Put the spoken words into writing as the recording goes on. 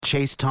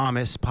Chase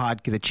Thomas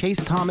podcast.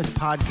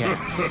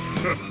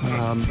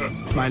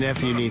 My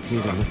nephew needs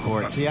me to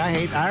record. See,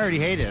 I already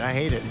hate it. I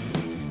hate it.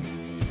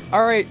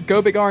 All right,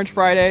 Go Big Orange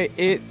Friday.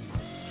 It's,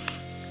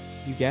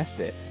 you guessed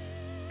it,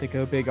 the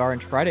Go Big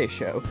Orange Friday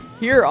show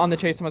here on the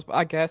Chase Thomas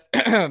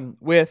podcast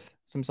with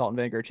some salt and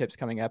vinegar chips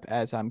coming up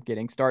as I'm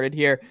getting started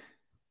here.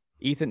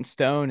 Ethan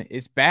Stone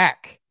is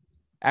back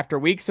after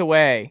weeks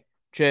away,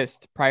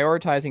 just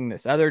prioritizing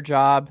this other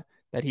job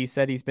that he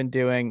said he's been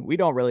doing. We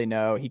don't really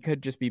know. He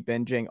could just be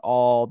binging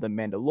all the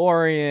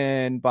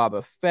Mandalorian,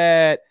 Boba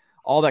Fett,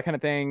 all that kind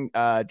of thing,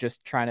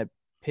 just trying to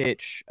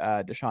pitch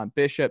Deshaun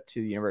Bishop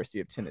to the University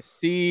of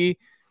Tennessee,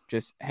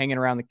 just hanging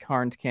around the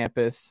Carnes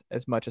campus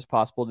as much as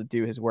possible to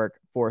do his work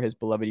for his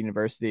beloved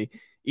university.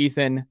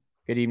 Ethan,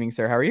 good evening,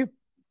 sir. How are you?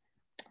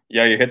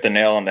 Yeah, you hit the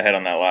nail on the head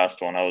on that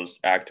last one. I was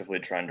actively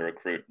trying to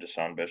recruit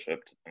Deshaun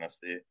Bishop to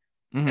Tennessee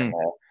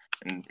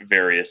in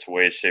various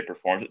ways, shape, or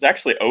forms. It's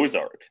actually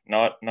Ozark,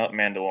 not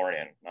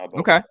Mandalorian. Not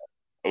okay.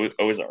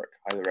 Ozark.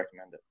 Highly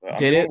recommend it. But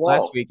did it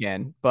last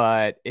weekend,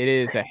 but it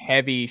is a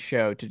heavy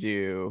show to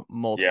do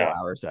multiple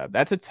hours of.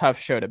 That's a tough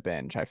show to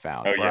binge, I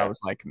found. I was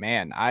like,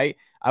 man, I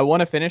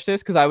want to finish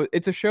this because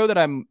it's a show that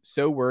I'm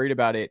so worried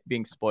about it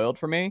being spoiled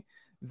for me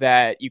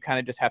that you kind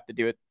of just have to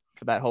do it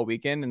for that whole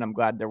weekend. And I'm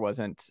glad there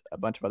wasn't a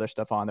bunch of other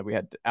stuff on that we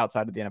had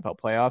outside of the NFL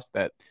playoffs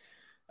that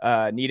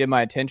needed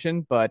my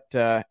attention. But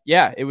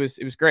it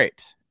was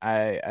great.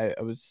 I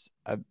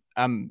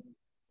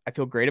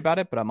feel great about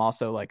it, but I'm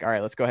also like, all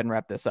right, let's go ahead and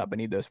wrap this up. I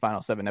need those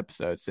final 7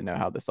 episodes to know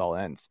how this all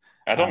ends.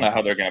 I don't know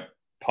how they're going to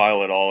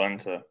pile it all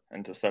into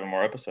 7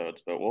 more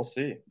episodes, but we'll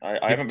see.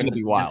 I haven't been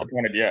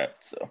disappointed yet.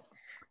 So,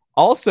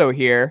 also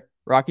here,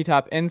 Rocky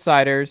Top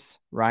Insiders,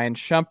 Ryan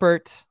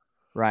Schumpert.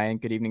 Ryan,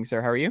 good evening,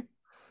 sir. How are you?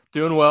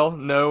 Doing well.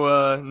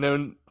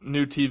 No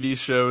new TV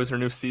shows or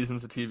new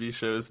seasons of TV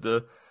shows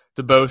to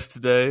boast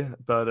today,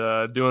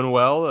 but doing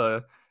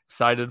well.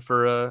 Excited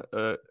for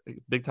a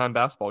big time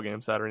basketball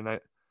game Saturday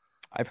night.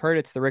 I've heard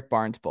it's the Rick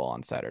Barnes Bowl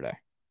on Saturday.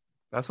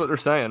 That's what they're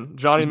saying.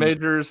 Johnny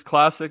Majors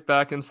Classic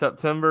back in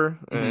September,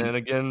 and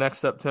again next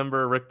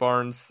September, Rick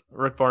Barnes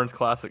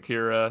Classic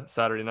here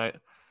Saturday night.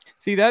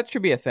 See, that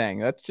should be a thing.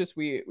 That's just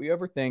we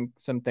overthink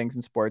some things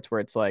in sports where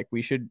it's like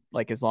we should,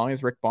 like, as long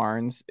as Rick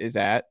Barnes is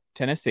at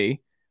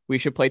Tennessee, we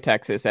should play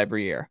Texas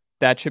every year.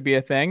 That should be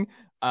a thing.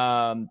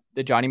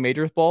 The Johnny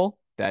Majors Bowl,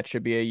 that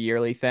should be a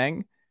yearly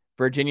thing.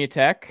 Virginia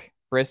Tech,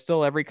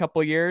 Bristol every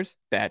couple years,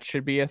 that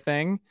should be a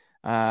thing.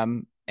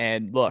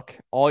 And look,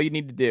 all you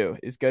need to do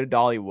is go to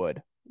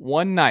Dollywood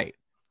one night,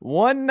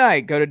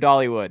 go to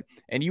Dollywood,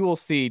 and you will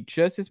see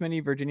just as many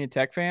Virginia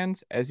Tech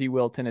fans as you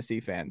will Tennessee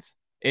fans.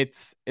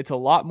 It's a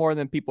lot more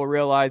than people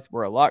realize.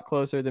 We're a lot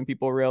closer than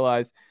people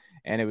realize.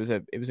 And it was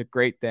a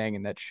great thing.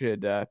 And that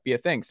should be a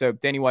thing. So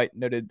Danny White,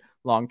 noted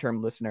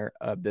long-term listener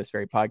of this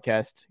very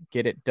podcast,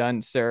 get it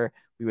done, sir.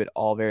 We would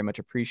all very much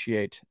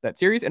appreciate that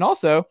series. And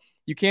also,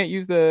 you can't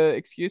use the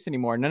excuse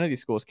anymore. None of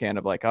these schools can,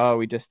 of like,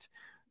 oh,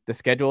 the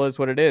schedule is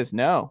what it is.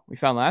 No, we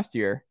found last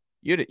year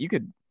you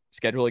could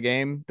schedule a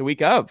game the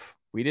week of.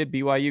 We did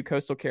BYU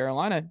Coastal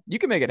Carolina. You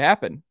can make it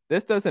happen.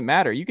 This doesn't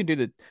matter. You can do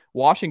the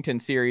Washington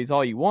series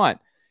all you want.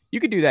 You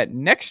could do that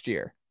next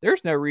year.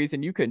 There's no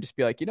reason you couldn't just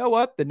be like, you know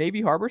what? The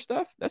Navy Harbor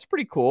stuff, that's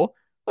pretty cool.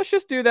 Let's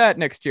just do that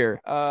next year.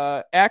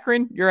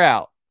 Akron, you're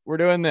out. We're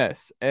doing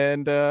this.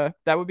 And that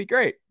would be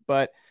great.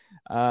 But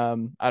I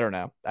don't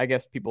know. I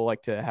guess people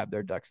like to have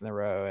their ducks in a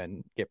row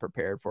and get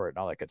prepared for it and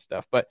all that good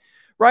stuff. But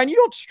Ryan, you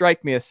don't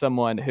strike me as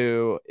someone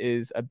who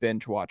is a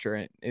binge watcher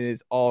and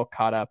is all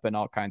caught up in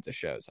all kinds of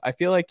shows. I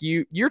feel like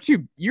you're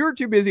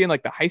too busy in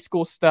like the high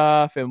school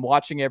stuff and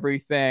watching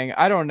everything.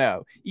 I don't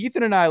know.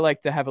 Ethan and I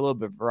like to have a little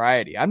bit of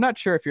variety. I'm not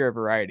sure if you're a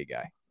variety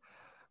guy.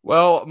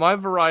 Well, my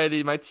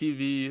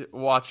TV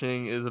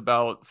watching is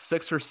about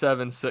 6 or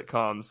 7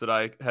 sitcoms that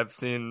I have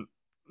seen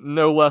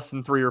no less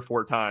than 3 or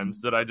 4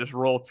 times that I just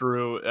roll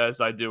through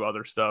as I do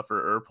other stuff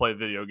or play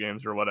video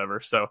games or whatever.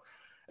 So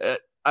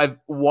I've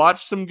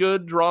watched some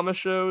good drama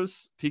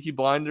shows. Peaky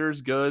Blinders,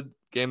 good.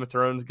 Game of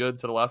Thrones, good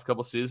to the last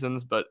couple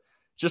seasons, but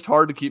just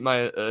hard to keep my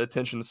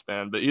attention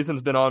span. But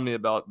Ethan's been on me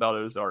about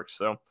Ozark,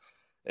 so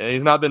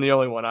he's not been the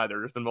only one either.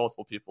 There's been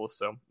multiple people,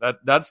 so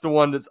that's the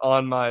one that's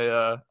on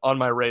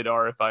my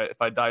radar. If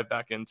I dive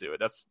back into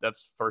it,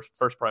 that's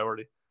first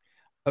priority.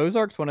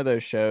 Ozark's one of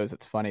those shows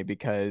that's funny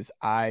because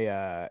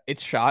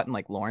it's shot in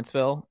like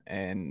Lawrenceville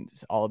and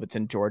all of it's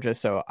in Georgia.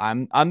 So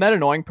I'm that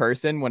annoying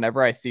person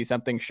whenever I see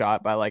something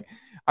shot by, like,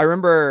 I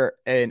remember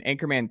in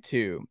Anchorman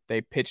 2,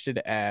 they pitched it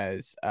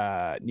as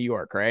New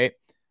York, right?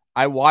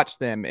 I watched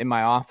them in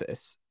my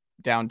office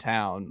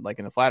downtown, like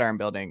in the Flatiron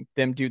building,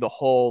 them do the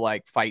whole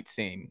like fight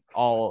scene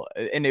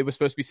and it was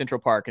supposed to be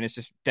Central Park and it's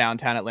just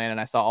downtown Atlanta. And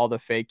I saw all the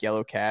fake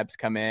yellow cabs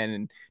come in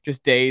and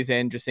just days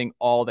in, just seeing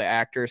all the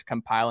actors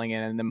compiling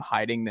in and them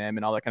hiding them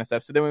and all that kind of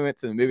stuff. So then we went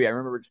to the movie. I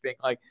remember just being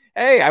like,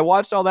 hey, I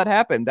watched all that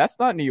happen. That's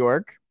not New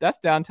York. that's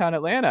downtown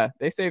Atlanta.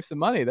 They save some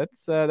money.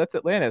 That's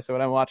Atlanta. So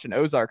when I'm watching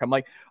Ozark, I'm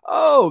like,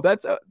 oh,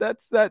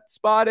 that's that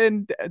spot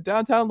in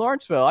downtown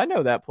Lawrenceville. I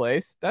know that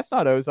place. That's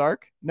not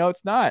Ozark. No,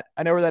 it's not.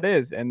 I know where that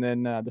is. And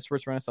then the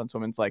Sports Renaissance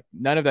woman's like,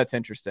 none of that's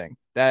interesting.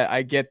 That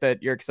I get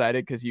that you're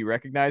excited because you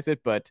recognize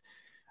it, but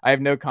I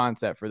have no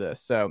concept for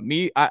this. So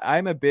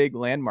I'm a big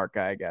landmark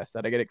guy, I guess,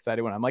 that I get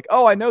excited when I'm like,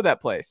 oh, I know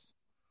that place.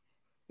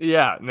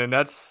 Yeah, and then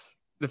that's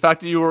the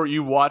fact that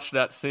you watched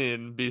that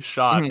scene be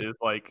shot is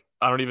like,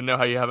 I don't even know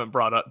how you haven't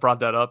brought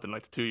that up in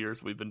like the 2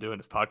 years we've been doing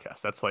this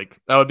podcast. That's like,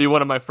 that would be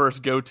one of my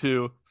first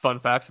go-to fun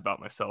facts about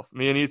myself.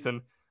 Me and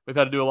Ethan, we've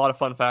had to do a lot of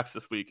fun facts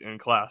this week in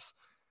class.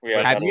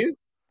 Have you?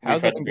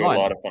 How's that been going?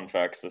 A lot of fun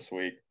facts this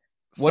week.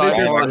 What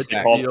is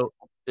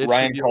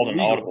Ryan called an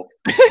audible.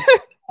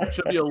 It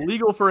should be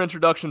illegal for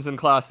introductions in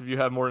class if you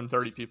have more than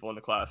 30 people in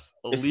the class.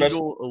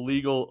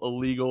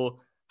 Illegal.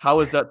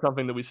 How is that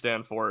something that we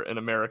stand for in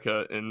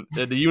America, in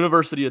the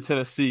University of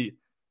Tennessee,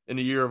 in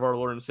the year of our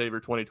Lord and Savior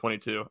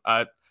 2022?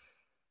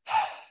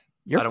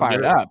 You're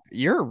fired up.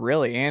 You're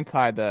really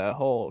anti the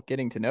whole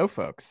getting to know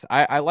folks.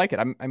 I like it.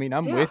 I'm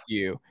with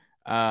you.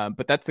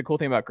 But that's the cool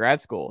thing about grad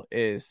school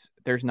is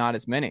there's not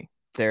as many.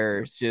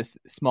 There's just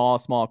small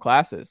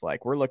classes.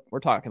 Like we're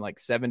talking like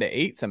 7 to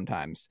 8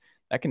 sometimes.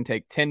 That can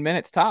take 10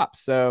 minutes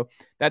tops. So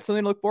that's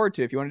something to look forward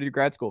to if you want to do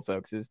grad school,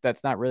 folks. Is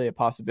that's not really a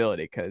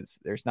possibility because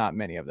there's not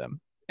many of them.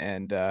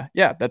 And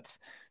that's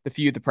the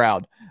few, the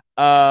proud.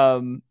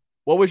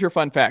 What was your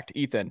fun fact,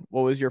 Ethan?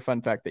 What was your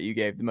fun fact that you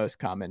gave? The most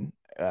common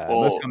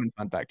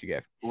fun fact you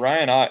gave?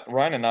 Ryan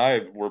and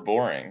I were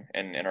boring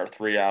in our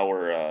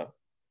 3-hour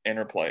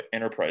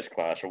enterprise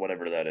class or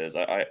whatever that is.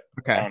 I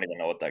don't even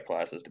know what that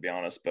class is, to be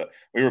honest. But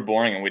we were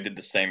boring and we did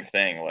the same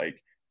thing.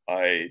 Like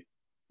I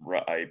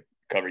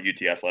cover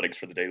UT athletics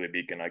for the Daily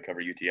Beacon. I cover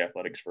UT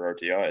athletics for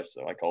RTI.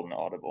 So I called an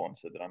audible and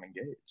said that I'm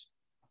engaged.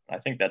 I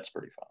think that's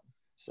pretty fun.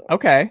 So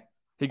okay.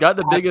 He got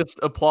the biggest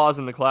applause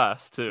in the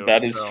class too.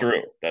 That is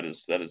true. That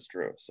is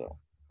true. So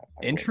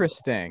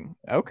interesting.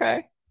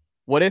 Okay.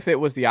 What if it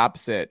was the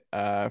opposite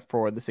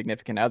for the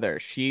significant other?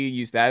 She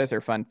used that as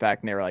her fun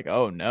fact, and they were like,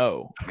 "Oh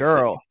no,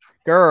 girl,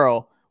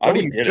 what are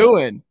you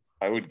doing?"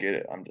 I would get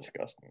it. I'm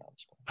disgusting.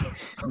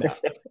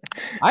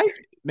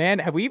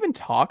 Have we even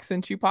talked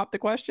since you popped the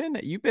question?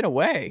 You've been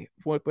away.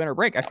 Winter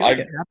break. I feel like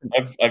it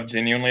happened.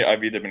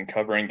 I've either been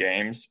covering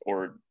games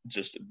or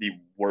just the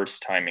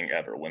worst timing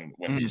ever when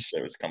these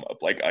shows come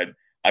up. Like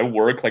I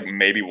work like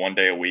maybe one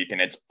day a week, and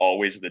it's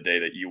always the day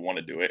that you want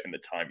to do it and the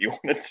time you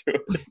want to do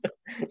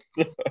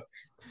it.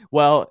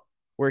 Well,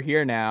 we're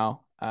here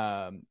now.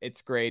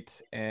 It's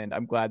great, and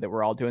I'm glad that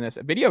we're all doing this.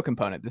 A video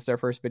component. This is our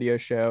first video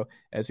show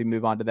as we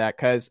move on to that,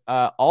 because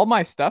all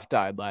my stuff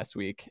died last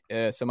week.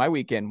 So my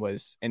weekend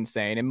was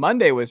insane, and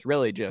Monday was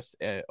really just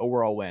a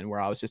whirlwind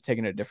where I was just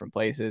taking it to different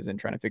places and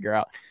trying to figure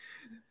out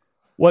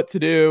what to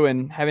do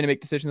and having to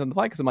make decisions on the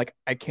fly, because I'm like,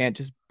 I can't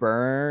just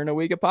burn a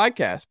week of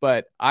podcasts.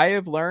 But I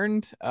have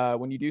learned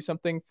when you do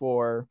something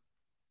for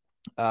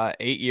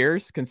 8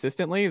 years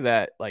consistently,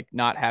 that like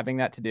not having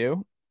that to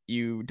do,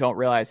 you don't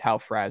realize how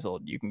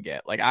frazzled you can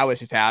get. Like I was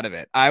just out of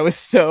it. I was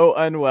so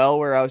unwell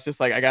where I was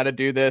just like, I got to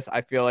do this.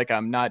 I feel like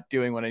I'm not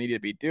doing what I need to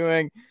be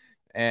doing.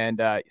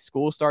 And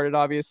school started,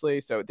 obviously.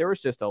 So there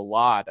was just a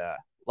lot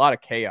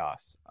of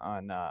chaos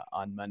on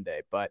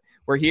Monday, but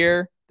we're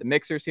here. The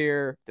mixer's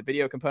here, the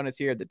video components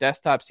here, the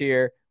desktop's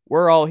here.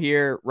 We're all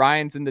here.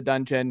 Ryan's in the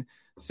dungeon.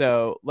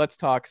 So let's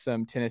talk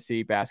some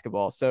Tennessee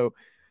basketball. So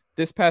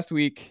this past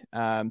week,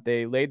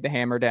 they laid the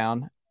hammer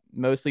down.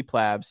 Mostly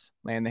Plabs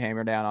laying the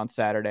hammer down on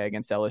Saturday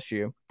against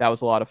LSU. That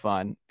was a lot of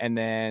fun. And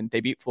then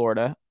they beat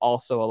Florida.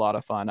 Also a lot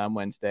of fun on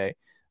Wednesday.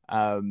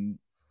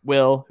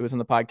 Will, who was on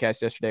the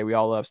podcast yesterday, we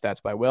all love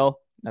Stats by Will,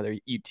 another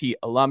UT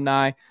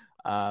alumni,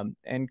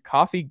 and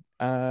coffee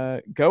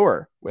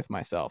goer with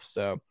myself.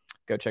 So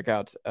go check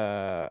out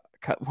I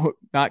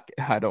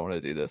don't want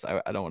to do this.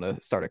 I don't want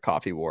to start a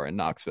coffee war in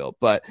Knoxville,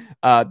 but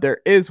there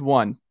is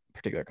one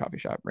particular coffee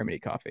shop, Remedy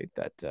Coffee,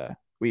 that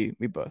we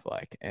both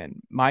like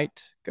and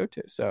might go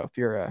to. So if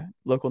you're a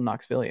local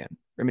Knoxvillian,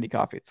 Remedy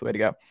Coffee, it's the way to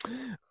go.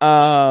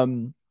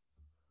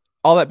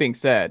 All that being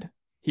said,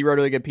 he wrote a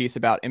really good piece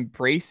about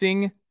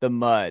embracing the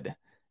mud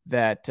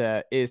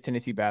that is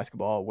Tennessee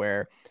basketball,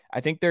 where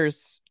I think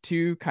there's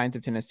two kinds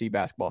of Tennessee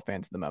basketball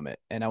fans at the moment.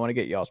 And I want to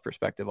get y'all's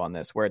perspective on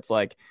this, where it's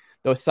like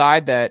the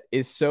side that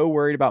is so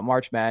worried about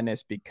March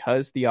Madness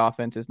because the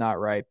offense is not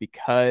right,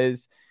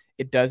 because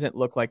it doesn't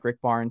look like Rick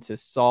Barnes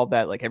has solved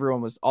that. Like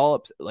everyone was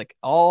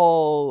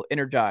all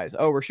energized.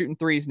 Oh, we're shooting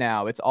threes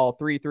now. It's all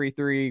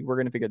 3-3-3. We're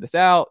going to figure this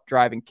out.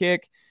 Drive and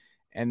kick.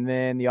 And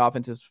then the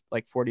offense is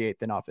like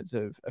 48th in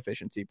offensive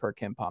efficiency per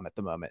KenPom at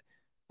the moment.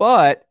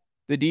 But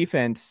the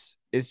defense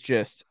is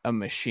just a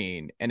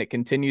machine, and it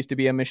continues to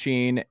be a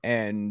machine.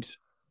 And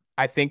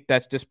I think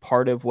that's just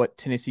part of what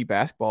Tennessee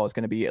basketball is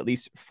going to be, at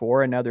least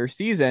for another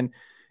season.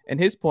 And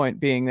his point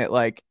being that,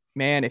 like,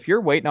 man, if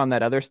you're waiting on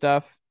that other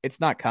stuff, it's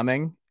not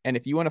coming. And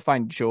if you want to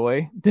find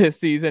joy this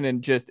season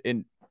and just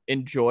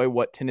enjoy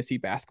what Tennessee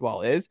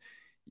basketball is,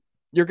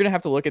 you're going to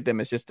have to look at them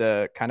as just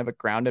a kind of a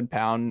ground and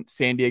pound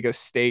San Diego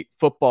State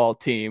football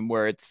team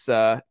where it's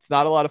not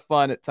a lot of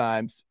fun at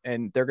times,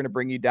 and they're going to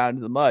bring you down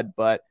to the mud,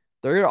 but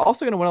they're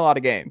also going to win a lot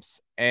of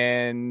games.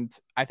 And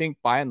I think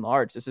by and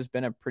large, this has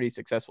been a pretty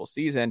successful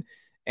season.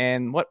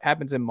 And what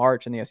happens in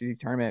March in the SEC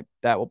tournament,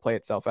 that will play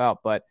itself out.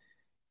 But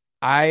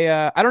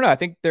I don't know. I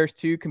think there's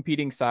two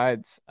competing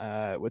sides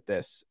with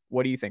this.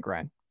 What do you think,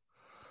 Ryan?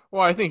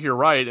 Well, I think you're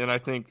right, and I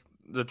think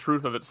the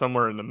truth of it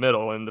somewhere in the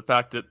middle, and the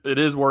fact that it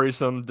is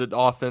worrisome that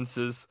offense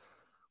is,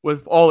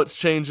 with all its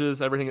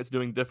changes, everything it's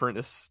doing different,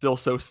 is still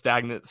so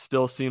stagnant.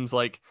 Still seems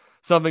like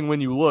something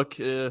when you look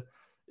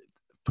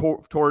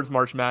towards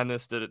March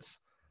Madness that it's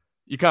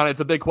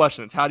a big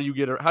question. It's how do you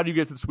get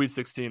to the Sweet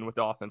 16 with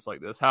the offense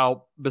like this?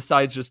 How,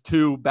 besides just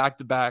two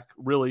back-to-back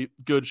really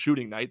good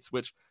shooting nights,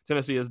 which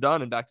Tennessee has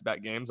done in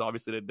back-to-back games,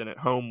 obviously they've been at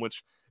home,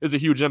 which is a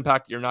huge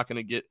impact you're not going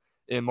to get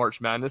in March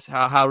Madness.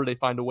 How do they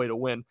find a way to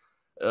win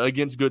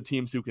against good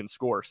teams who can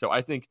score? So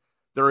I think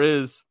there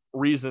is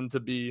reason to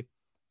be,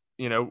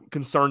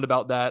 concerned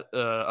about that,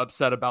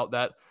 upset about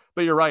that.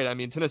 But you're right. I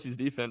mean, Tennessee's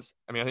defense,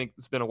 I think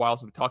it's been a while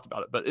since we talked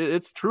about it, but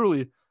it's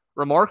truly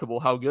remarkable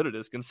how good it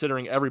is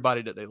considering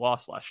everybody that they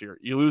lost last year.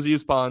 You lose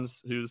Spons,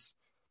 who's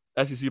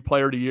SEC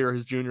Player of the Year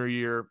his junior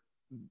year.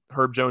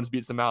 Herb Jones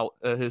beats him out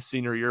his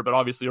senior year, but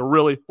obviously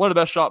one of the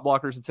best shot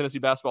blockers in Tennessee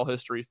basketball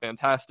history.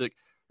 Fantastic.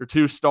 Your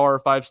 2-star,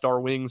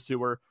 5-star wings who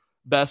were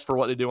best for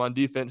what they do on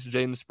defense,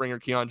 Jaden Springer,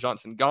 Keon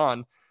Johnson,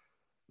 gone.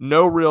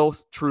 No real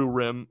true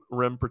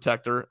rim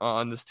protector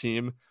on this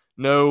team.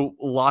 No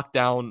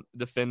lockdown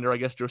defender. I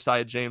guess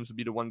Josiah James would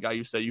be the one guy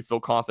you say you feel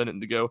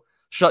confident to go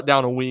shut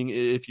down a wing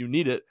if you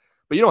need it.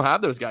 But you don't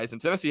have those guys,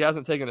 and Tennessee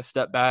hasn't taken a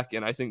step back,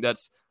 and I think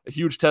that's a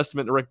huge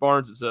testament to Rick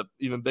Barnes. It's an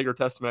even bigger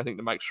testament, I think,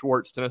 to Mike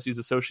Schwartz, Tennessee's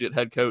associate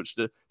head coach,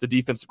 the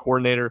defensive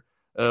coordinator,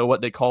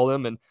 what they call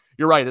him. And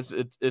you're right, it's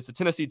a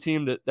Tennessee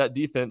team that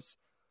defense,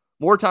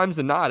 more times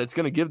than not, it's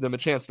going to give them a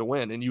chance to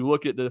win. And you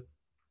look at the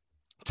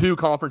two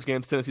conference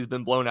games Tennessee's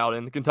been blown out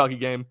in. The Kentucky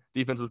game,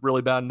 defense was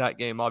really bad in that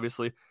game,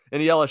 obviously. In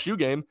the LSU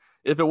game,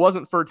 if it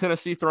wasn't for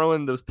Tennessee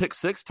throwing those pick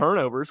six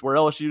turnovers where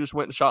LSU just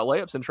went and shot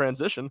layups in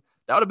transition,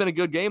 that would have been a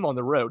good game on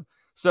the road.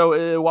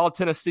 So while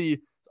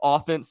Tennessee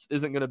offense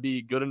isn't going to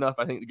be good enough,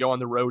 I think, to go on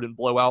the road and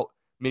blow out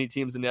many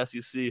teams in the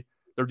SEC,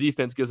 their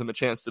defense gives them a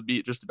chance to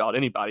beat just about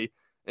anybody.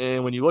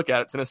 And when you look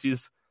at it,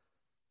 Tennessee's,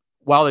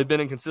 while they've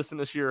been inconsistent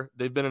this year,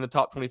 they've been in the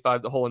top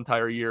 25 the whole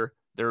entire year.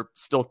 They're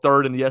still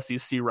third in the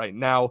SEC right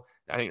now.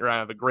 I think they're going to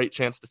have a great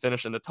chance to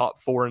finish in the top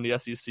 4 in the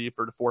SEC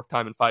for the 4th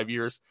time in 5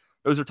 years.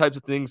 Those are types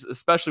of things,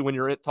 especially when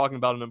you're talking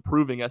about an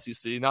improving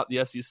SEC, not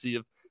the SEC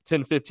of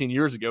 10, 15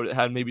 years ago that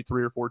had maybe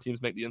 3 or 4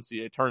 teams make the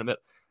NCAA tournament.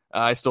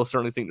 I still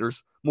certainly think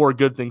there's more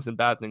good things than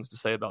bad things to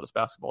say about this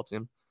basketball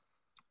team.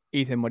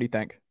 Ethan, what do you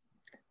think?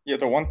 Yeah,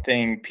 the one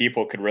thing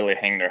people could really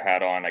hang their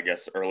hat on, I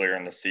guess, earlier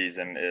in the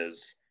season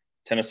is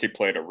Tennessee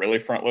played a really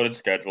front-loaded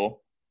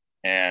schedule,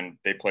 and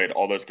they played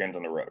all those games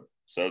on the road.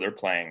 So they're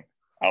playing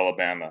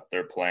Alabama.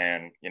 They're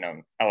playing,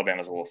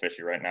 Alabama's a little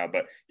fishy right now,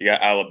 but you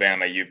got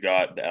Alabama, you've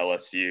got the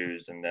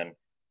LSUs, and then,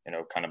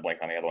 kind of blank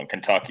on the other one,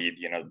 Kentucky.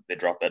 They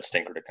dropped that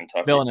stinker to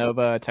Kentucky.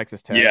 Villanova,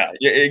 Texas Tech. Yeah,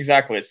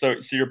 exactly. So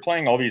you're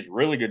playing all these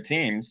really good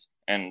teams,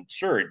 and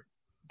sure,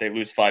 they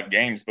lose 5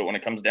 games, but when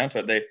it comes down to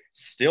it, they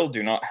still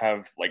do not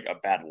have like a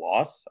bad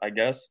loss, I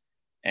guess.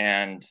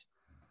 And,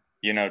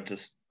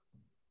 just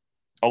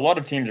a lot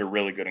of teams are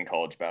really good in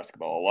college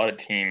basketball. A lot of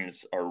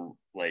teams are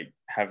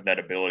have that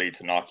ability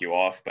to knock you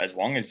off. But as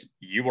long as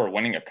you are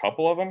winning a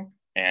couple of them,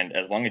 and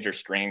as long as you're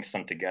stringing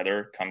some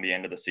together come the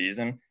end of the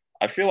season,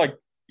 I feel like,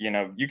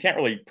 you can't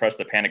really press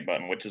the panic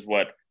button, which is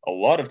what a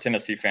lot of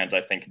Tennessee fans, I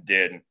think,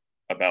 did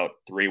about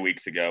 3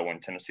 weeks ago when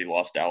Tennessee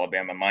lost to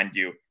Alabama. Mind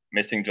you,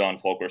 missing John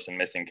Fulkerson,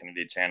 missing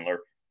Kennedy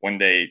Chandler, when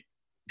they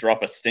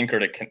drop a stinker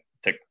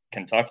to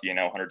Kentucky,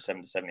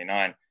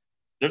 107-79,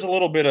 there's a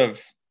little bit of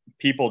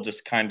people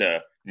just kind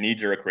of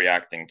knee-jerk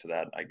reacting to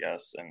that, I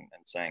guess, and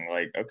saying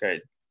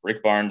okay,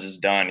 Rick Barnes is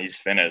done, he's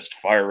finished,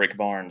 fire Rick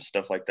Barnes,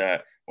 stuff like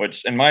that,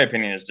 which in my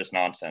opinion is just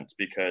nonsense,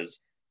 because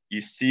you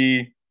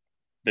see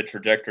the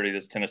trajectory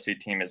this Tennessee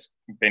team has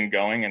been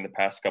going in the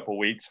past couple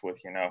weeks with,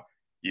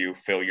 you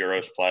fill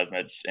Uros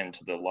Plasmic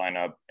into the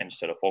lineup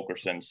instead of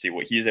Fulkerson, see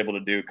what he's able to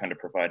do, kind of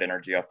provide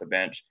energy off the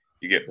bench.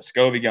 You get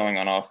Vescovi going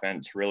on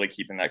offense, really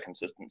keeping that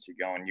consistency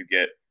going. You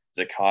get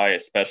Zakai,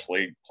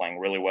 especially playing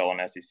really well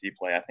in SEC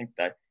play. I think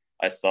that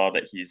I saw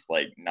that he's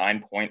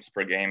 9 points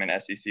per game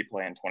in SEC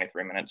play and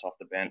 23 minutes off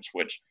the bench,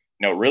 which,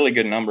 really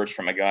good numbers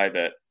from a guy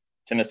that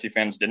Tennessee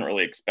fans didn't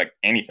really expect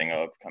anything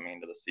of coming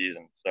into the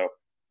season. So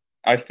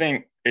I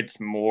think it's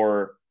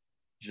more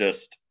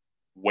just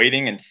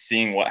waiting and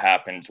seeing what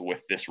happens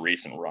with this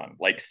recent run,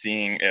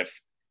 seeing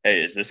if,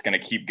 hey, is this going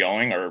to keep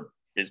going, or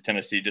is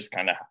Tennessee just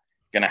kind of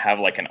going to have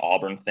an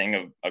Auburn thing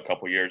of a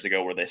couple years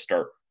ago where they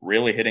start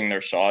really hitting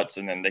their shots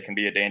and then they can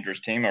be a dangerous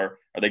team, or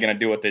are they going to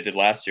do what they did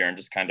last year and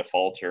just kind of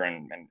falter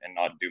and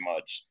not do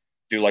much,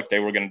 do like they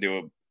were going to do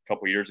a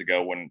couple years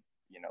ago when,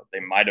 they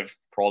might have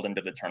crawled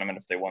into the tournament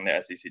if they won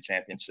the SEC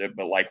championship,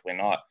 but likely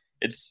not.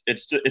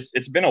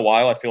 it's been a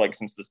while. I feel like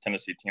since this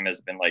Tennessee team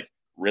has been like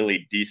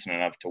really decent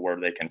enough to where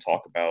they can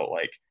talk about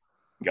like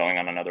going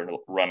on another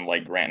run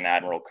like Grant and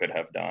Admiral could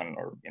have done,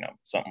 or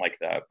something like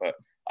that. But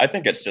I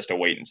think it's just a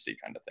wait and see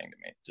kind of thing to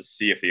me, to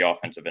see if the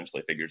offense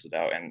eventually figures it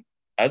out. And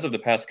as of the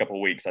past couple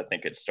of weeks, I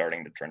think it's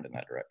starting to trend in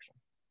that direction.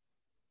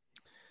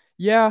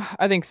 Yeah,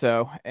 I think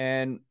so.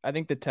 And I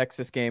think the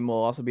Texas game will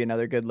also be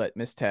another good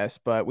litmus test,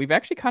 but we've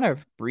actually kind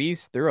of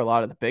breezed through a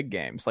lot of the big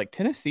games. Like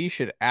Tennessee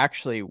should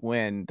actually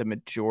win the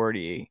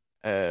majority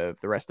of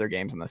the rest of their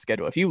games on the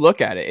schedule. If you look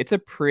at it, it's a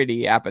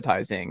pretty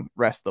appetizing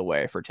rest of the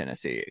way for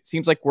Tennessee. It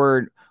seems like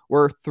we're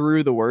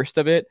through the worst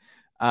of it.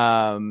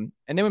 And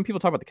then when people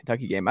talk about the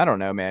Kentucky game, I don't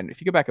know, man.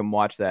 If you go back and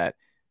watch that,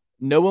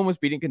 no one was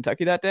beating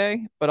Kentucky that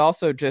day, but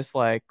also just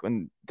like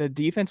when the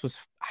defense was,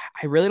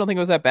 I really don't think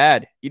it was that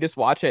bad. You just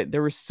watch it.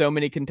 There were so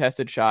many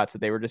contested shots that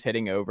they were just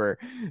hitting over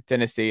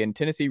Tennessee, and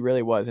Tennessee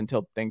really was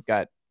until things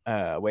got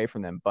away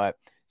from them. But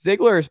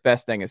Ziegler's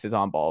best thing is his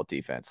on-ball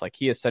defense. Like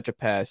he is such a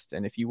pest,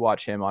 and if you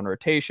watch him on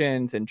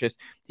rotations and just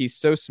he's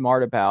so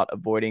smart about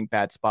avoiding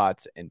bad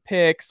spots and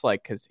picks,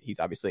 like because he's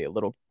obviously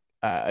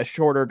a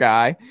shorter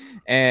guy,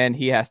 and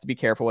he has to be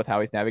careful with how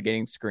he's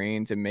navigating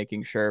screens and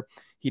making sure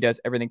he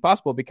does everything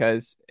possible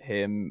because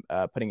him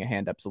putting a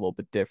hand up is a little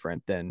bit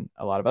different than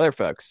a lot of other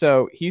folks.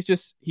 So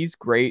he's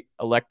great,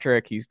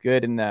 electric. He's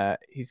good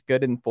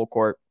in full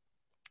court.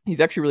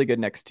 He's actually really good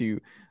next to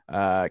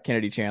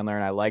Kennedy Chandler,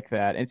 and I like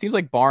that. And it seems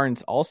like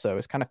Barnes also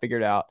has kind of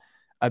figured out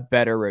a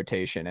better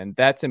rotation, and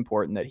that's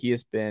important that he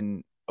has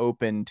been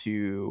open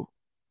to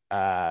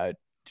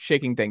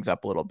shaking things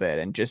up a little bit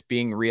and just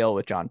being real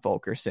with John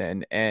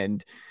Fulkerson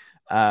and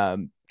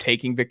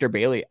taking Victor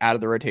Bailey out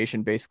of the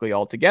rotation basically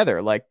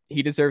altogether. Like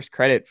he deserves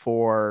credit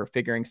for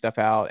figuring stuff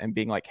out and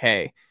being like,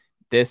 hey,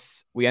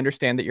 we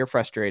understand that you're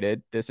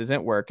frustrated. This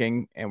isn't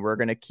working, and we're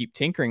going to keep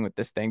tinkering with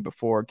this thing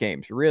before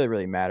games really,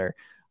 really matter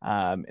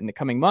in the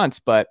coming months.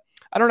 But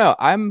I don't know.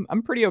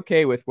 I'm pretty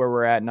okay with where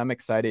we're at, and I'm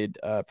excited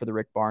for the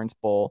Rick Barnes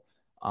Bowl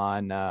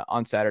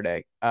on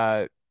Saturday.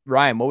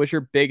 Ryan, what was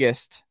your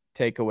biggest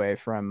takeaway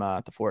from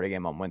the Florida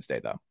game on Wednesday,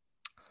 though?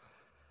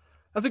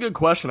 That's a good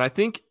question. I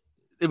think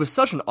it was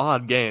such an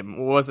odd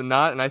game, was it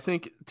not? And I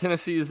think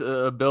Tennessee's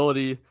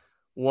ability,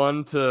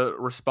 one, to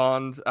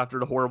respond after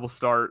the horrible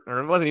start, or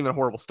it wasn't even a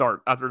horrible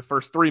start. After the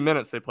first 3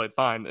 minutes, they played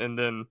fine, and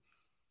then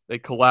they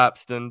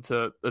collapsed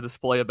into a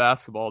display of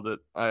basketball that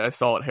I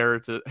saw at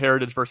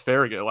Heritage versus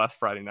Farragut last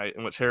Friday night,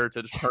 in which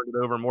Heritage turned it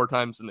over more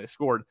times than they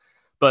scored.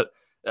 But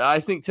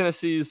I think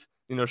Tennessee's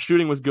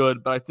shooting was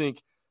good, but I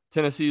think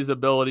Tennessee's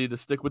ability to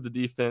stick with the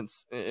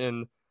defense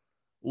and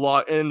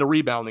the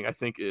rebounding, I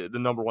think, the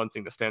number one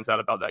thing that stands out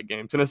about that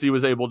game. Tennessee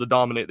was able to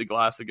dominate the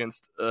glass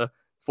against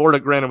Florida,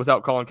 granted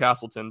without Colin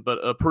Castleton, but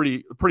a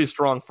pretty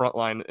strong front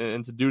line.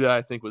 And to do that,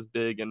 I think, was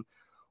big. And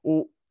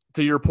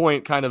to your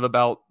point, kind of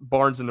about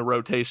Barnes and the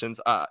rotations,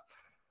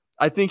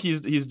 I think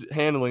he's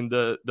handling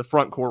the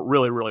front court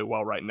really, really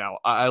well right now.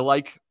 I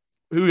like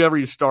whoever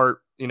you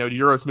start.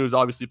 Euros moves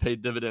obviously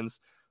paid dividends,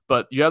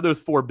 but you have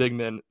those four big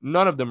men.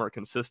 None of them are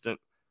consistent.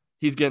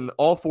 He's getting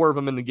all four of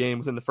them in the game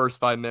within the first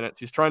 5 minutes.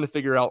 He's trying to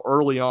figure out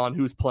early on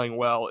who's playing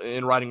well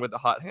and riding with the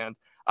hot hand.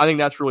 I think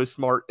that's really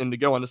smart. And to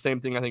go on the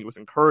same thing, I think it was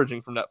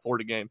encouraging from that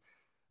Florida game.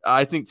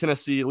 I think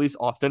Tennessee, at least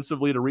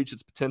offensively, to reach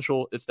its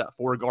potential, it's that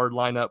four-guard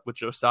lineup with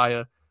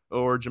Josiah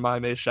or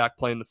Jemai Meshack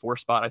playing the four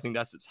spot. I think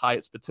that's its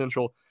highest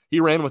potential. He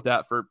ran with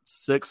that for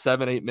 6,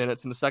 7, 8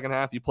 minutes. In the second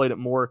half, he played it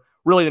more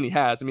really than he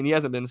has. I mean, he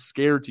hasn't been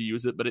scared to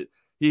use it, but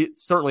he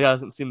certainly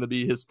hasn't seemed to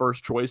be his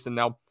first choice. And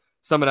now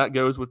some of that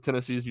goes with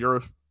Tennessee's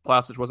Euro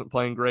Plavsic wasn't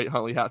playing great.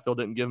 Huntley Hatfield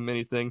didn't give him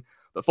anything.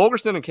 But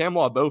Fulkerson and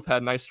Camwa both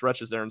had nice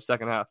stretches there in the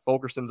second half.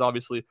 Fulkerson's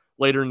obviously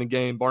later in the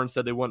game. Barnes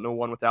said they wouldn't know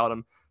one without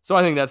him. So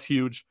I think that's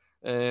huge.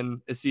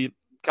 And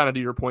kind of to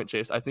your point,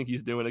 Chase, I think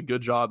he's doing a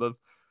good job of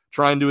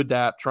trying to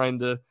adapt, trying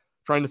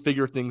to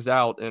figure things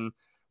out. And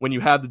when you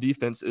have the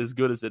defense as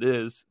good as it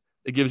is,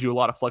 it gives you a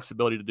lot of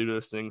flexibility to do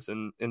those things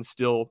and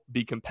still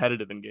be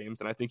competitive in games.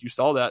 And I think you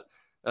saw that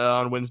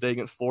on Wednesday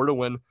against Florida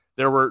when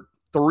there were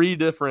 3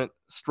 different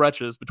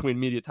stretches between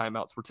media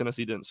timeouts where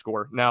Tennessee didn't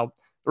score. Now,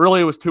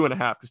 early it was 2.5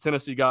 because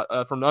Tennessee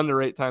got from the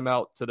under 8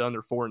 timeout to the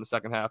under 4 in the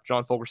second half.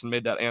 John Fulkerson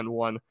made that and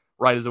one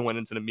right as it went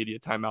into the media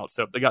timeout.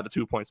 So they got the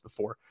 2 points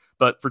before.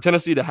 But for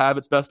Tennessee to have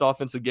its best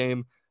offensive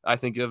game, I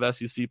think, of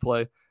SEC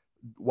play,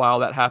 while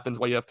that happens,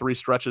 while you have 3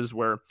 stretches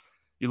where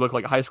you look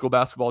like a high school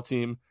basketball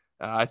team,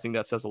 I think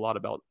that says a lot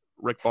about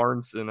Rick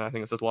Barnes, and I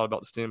think it says a lot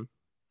about this team.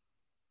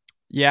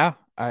 Yeah,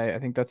 I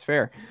think that's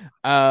fair.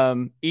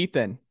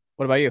 Ethan,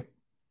 what about you?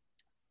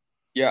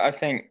 Yeah, I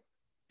think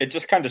it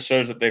just kind of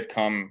shows that they've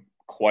come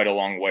quite a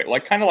long way.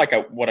 Like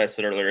what I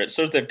said earlier, it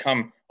shows they've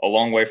come a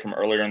long way from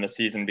earlier in the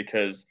season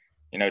because,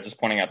 just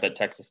pointing out that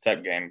Texas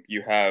Tech game,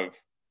 you have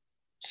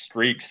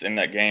streaks in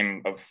that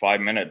game of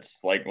 5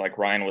 minutes, like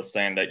Ryan was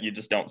saying, that you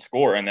just don't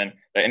score. And then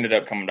they ended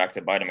up coming back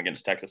to bite them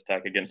against Texas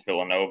Tech, against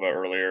Villanova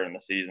earlier in the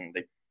season.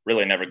 They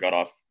really never got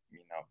off,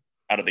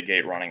 out of the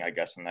gate running, I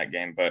guess, in that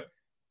game. But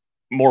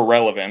more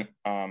relevant,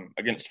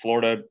 against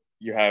Florida,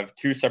 you have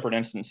two separate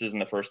instances in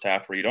the first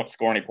half where you don't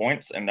score any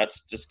points, and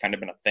that's just kind of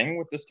been a thing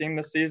with this team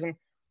this season.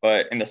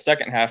 But in the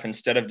second half,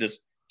 instead of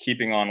just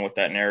keeping on with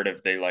that narrative,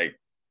 they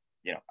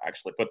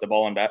actually put the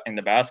ball in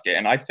the basket.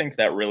 And I think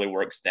that really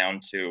works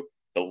down to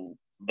the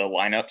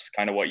lineups,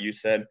 kind of what you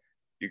said.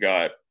 You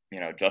got,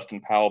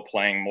 Justin Powell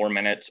playing more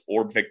minutes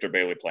or Victor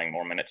Bailey playing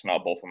more minutes,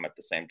 not both of them at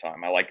the same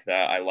time. I like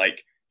that. I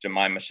like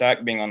Jemai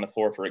Mashak being on the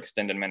floor for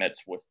extended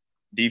minutes with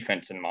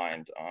defense in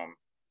mind.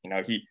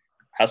 He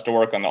has to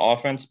work on the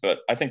offense,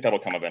 but I think that'll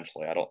come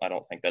eventually. I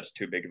don't think that's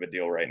too big of a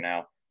deal right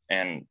now.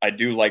 And I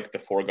do like the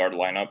 4-guard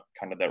lineup,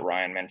 kind of that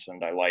Ryan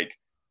mentioned. I like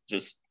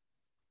just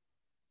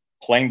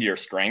playing to your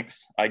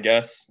strengths, I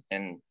guess,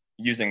 and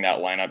using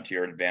that lineup to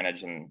your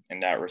advantage in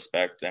that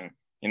respect. And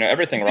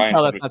everything Ryan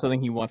said. That's not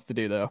something he wants to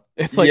do, though.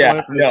 It's like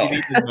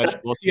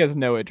he has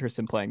no interest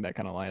in playing that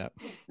kind of lineup.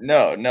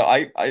 No,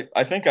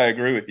 I think I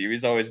agree with you.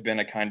 He's always been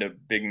a kind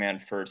of big man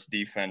first,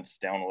 defense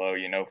down low,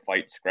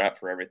 fight, scrap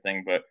for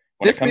everything. But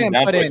when this it comes man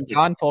down put to in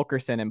John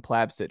Fulkerson and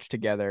Plabstich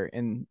together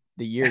in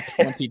the year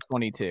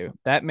 2022.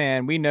 That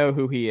man, we know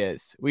who he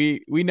is.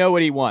 We know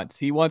what he wants.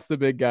 He wants the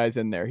big guys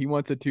in there. He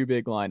wants a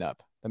 2-big lineup.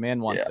 The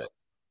man wants it.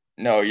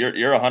 No, you're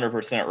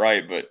 100%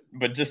 right.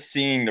 But just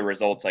seeing the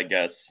results, I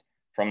guess,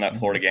 from that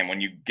Florida game,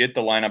 when you get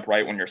the lineup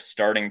right, when you're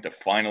starting to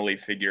finally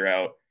figure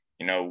out,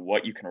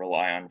 what you can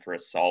rely on for a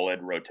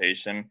solid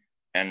rotation,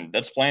 and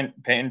that's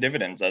paying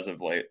dividends as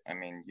of late. I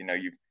mean,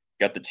 you've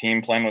got the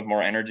team playing with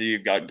more energy.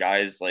 You've got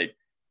guys like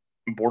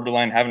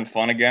borderline having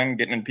fun again,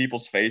 getting in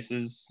people's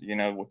faces,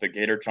 with the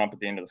Gator Chomp at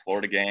the end of the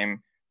Florida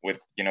game,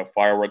 with,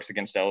 fireworks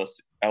against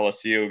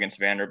LSU, against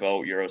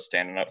Vanderbilt, Euro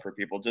standing up for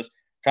people, just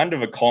kind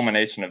of a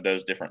culmination of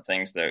those different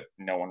things that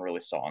no one really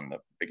saw in the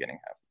beginning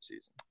half of the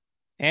season.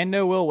 And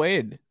no Will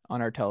Wade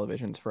on our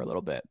televisions for a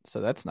little bit,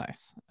 so that's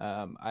nice.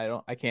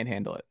 I can't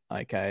handle it.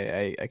 Like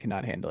I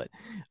cannot handle it.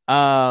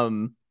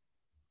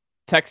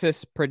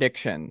 Texas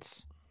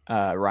predictions.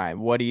 Ryan,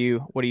 what do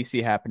you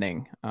see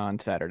happening on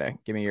Saturday?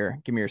 Give me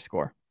your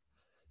score.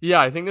 Yeah,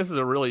 I think this is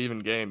a really even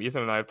game.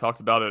 Ethan and I have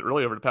talked about it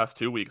really over the past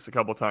 2 weeks a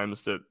couple of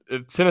times. That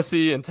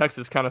Tennessee and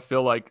Texas kind of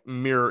feel like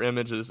mirror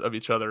images of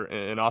each other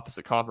in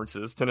opposite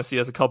conferences. Tennessee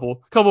has a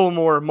couple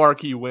more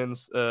marquee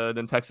wins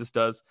than Texas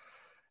does.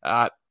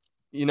 I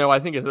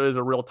think it is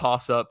a real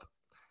toss-up.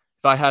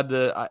 If I had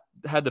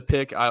to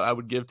pick, I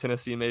would give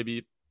Tennessee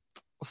maybe,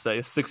 say,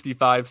 a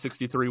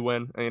 65-63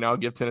 win. I'll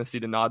give Tennessee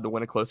the nod to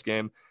win a close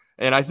game.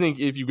 And I think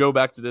if you go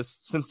back to this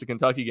since the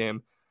Kentucky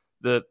game,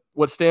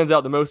 what stands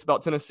out the most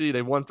about Tennessee,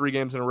 they've won 3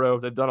 games in a row.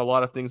 They've done a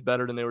lot of things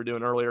better than they were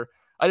doing earlier.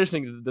 I just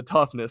think the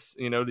toughness,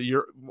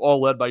 all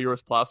led by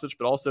Uros Plavsic,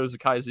 but also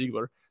Zakai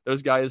Ziegler.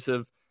 Those guys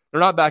they're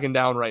not backing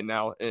down right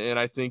now. And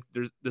I think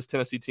this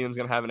Tennessee team is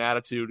going to have an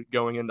attitude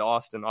going into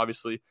Austin.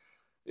 Obviously,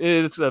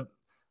 it's a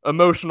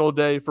emotional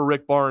day for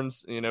Rick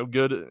Barnes,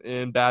 good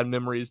and bad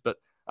memories, but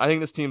I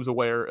think this team's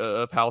aware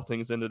of how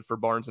things ended for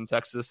Barnes in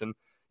Texas. And,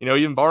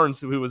 even Barnes,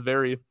 who was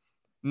very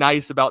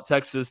nice about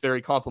Texas,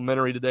 very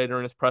complimentary today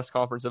during his press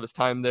conference of his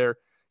time there,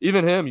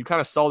 even him, you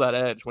kind of saw that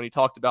edge when he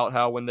talked about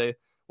how when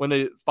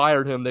they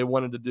fired him, they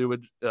wanted to do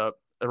a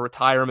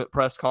retirement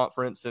press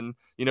conference and,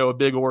 a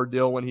big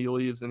ordeal when he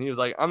leaves. And he was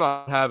like, I'm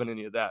not having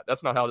any of that.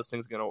 That's not how this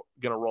thing's going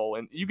to roll.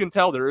 And you can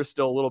tell there is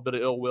still a little bit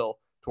of ill will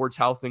towards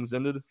how things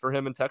ended for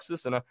him in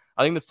Texas. And I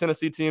think this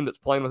Tennessee team that's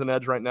playing with an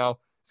edge right now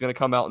is going to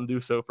come out and do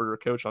so for their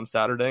coach on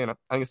Saturday. And I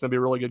think it's going to be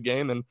a really good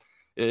game. And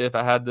if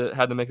I had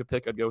to make a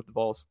pick, I'd go with the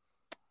Vols.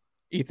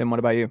 Ethan, what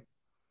about you?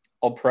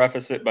 I'll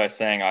preface it by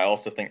saying I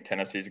also think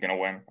Tennessee's going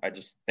to win. I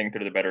just think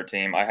they're the better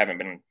team. I haven't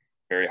been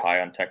very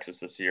high on Texas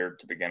this year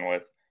to begin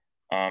with.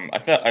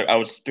 I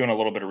was doing a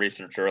little bit of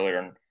research earlier,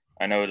 and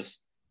I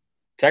noticed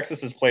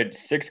Texas has played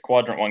 6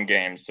 quadrant 1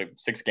 games, so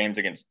 6 games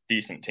against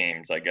decent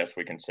teams, I guess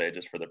we can say,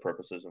 just for the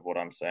purposes of what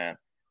I'm saying.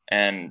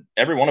 And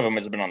every one of them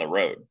has been on the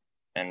road.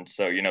 And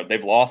so,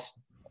 they've lost,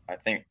 I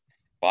think,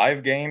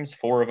 5 games,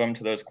 4 of them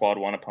to those quad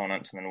 1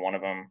 opponents, and then one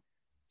of them,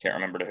 can't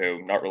remember to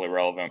who, not really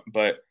relevant.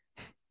 But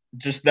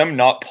just them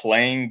not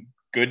playing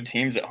good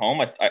teams at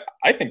home,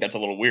 I think that's a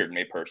little weird to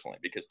me personally,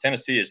 because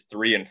Tennessee is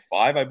 3-5,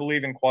 I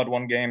believe, in quad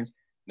 1 games.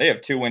 They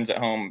have 2 wins at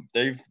home.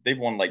 They've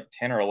won like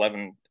 10 or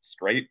 11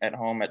 straight at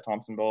home at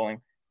Thompson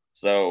Bowling.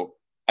 So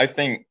I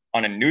think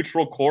on a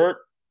neutral court,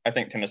 I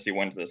think Tennessee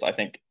wins this. I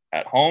think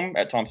at home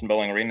at Thompson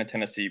Bowling Arena,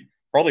 Tennessee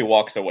probably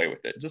walks away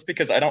with it, just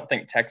because I don't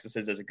think Texas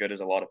is as good as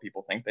a lot of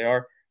people think they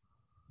are.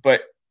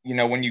 But,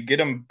 when you get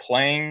them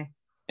playing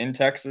in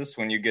Texas,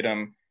 when you get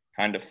them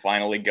kind of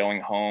finally going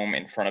home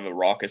in front of a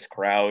raucous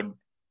crowd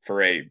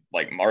for a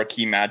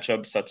marquee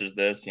matchup such as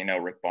this,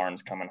 Rick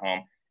Barnes coming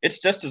home, it's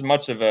just as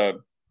much of a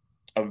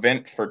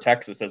event for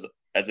Texas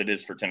as it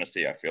is for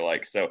Tennessee, I feel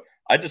like. So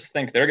I just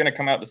think they're going to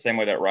come out the same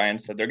way that Ryan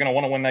said. They're going to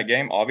want to win that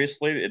game.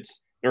 Obviously,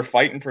 they're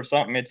fighting for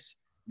something. It's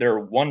their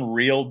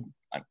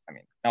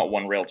not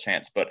one real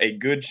chance, but a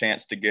good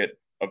chance to get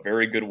a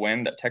very good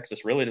win that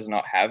Texas really does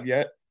not have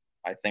yet.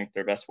 I think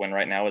their best win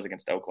right now is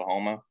against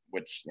Oklahoma,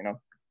 which,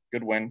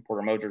 good win.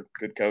 Porter Moser,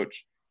 good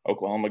coach.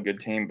 Oklahoma, good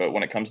team. But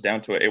when it comes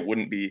down to it, it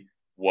wouldn't be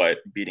what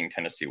beating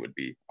Tennessee would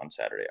be on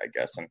Saturday, I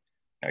guess. And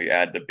you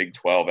add the Big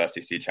 12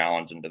 SEC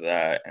challenge into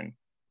that, and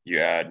you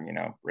add,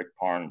 Rick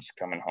Barnes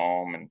coming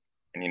home and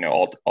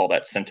all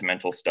that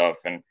sentimental stuff,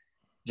 and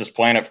just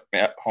playing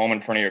at home in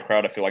front of your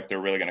crowd. I feel like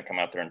they're really going to come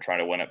out there and try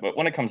to win it. But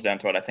when it comes down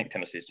to it, I think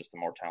Tennessee is just the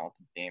more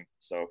talented team.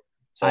 So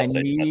I'll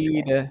say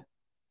Tennessee wins.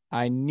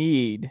 I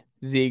need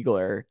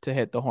Ziegler to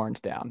hit the horns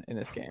down in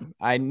this game.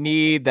 I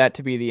need that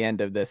to be the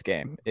end of this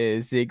game.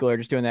 Is Ziegler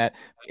just doing that?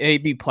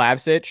 Maybe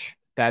Plavsic.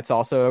 That's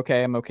also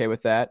okay. I'm okay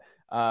with that.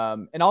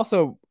 And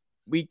also,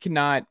 we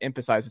cannot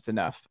emphasize this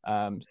enough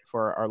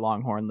for our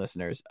Longhorn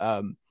listeners.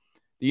 The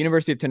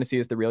University of Tennessee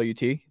is the real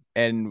UT.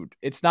 And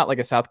it's not like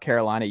a South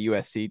Carolina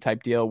USC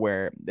type deal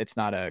where it's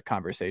not a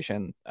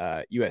conversation.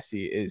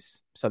 USC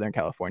is Southern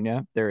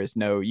California. There is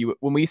no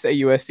when we say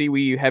USC,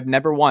 we have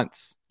never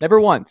once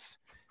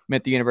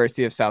met the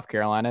University of South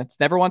Carolina. It's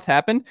never once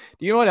happened.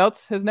 Do you know what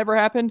else has never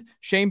happened?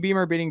 Shane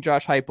Beamer beating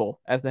Josh Heupel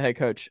as the head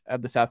coach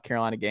of the South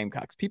Carolina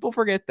Gamecocks. People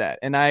forget that.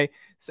 And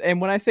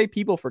when I say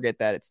people forget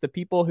that, it's the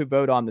people who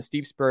vote on the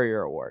Steve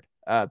Spurrier Award.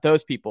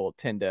 Those people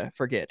tend to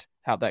forget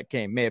how that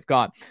game may have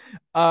gone.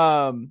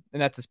 And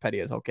that's as petty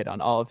as I'll get on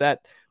all of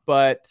that.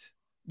 But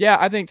yeah,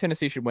 I think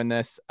Tennessee should win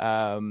this.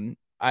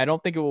 I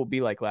don't think it will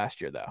be like last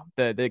year, though,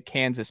 the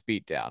Kansas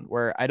beatdown,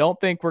 where I don't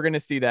think we're going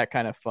to see that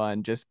kind of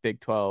fun, just Big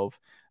 12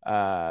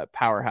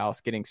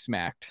 powerhouse getting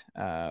smacked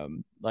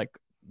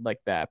like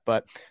that.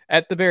 But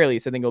at the very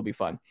least, I think it'll be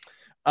fun.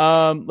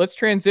 Let's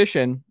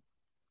transition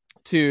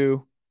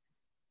to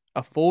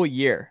a full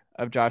year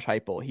of Josh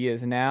Heupel. He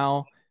has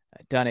now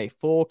done a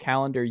full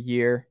calendar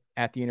year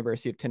at the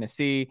University of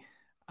Tennessee.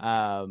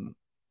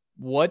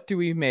 What do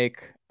we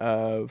make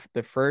of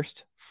the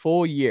first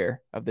full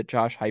year of the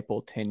Josh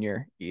Heupel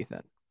tenure,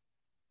 Ethan?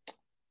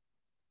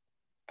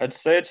 I'd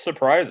say it's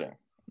surprising.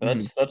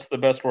 That's the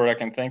best word I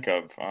can think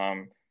of.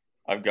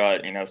 I've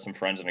got, some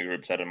friends in a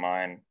group set of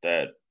mine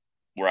that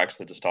were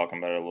actually just talking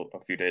about it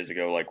a few days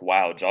ago. Like,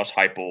 wow, Josh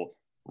Heupel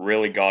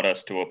really got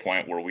us to a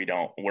point where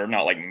we're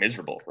not like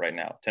miserable right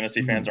now.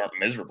 Tennessee fans aren't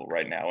miserable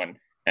right now.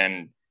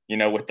 And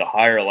with the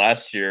hire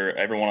last year,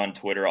 everyone on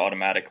Twitter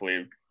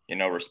automatically,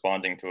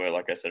 responding to it,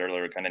 like I said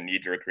earlier, kind of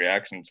knee-jerk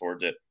reaction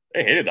towards it.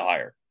 They hated the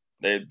hire.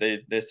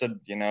 They said,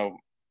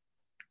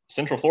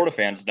 Central Florida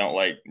fans don't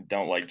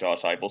like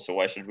Josh Heupel, so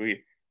why should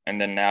we? And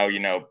then now,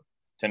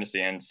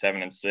 Tennessee ends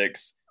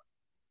 7-6.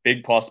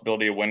 Big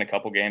possibility to win a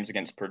couple games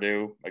against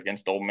Purdue,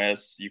 against Ole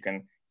Miss. You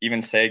can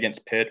even say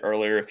against Pitt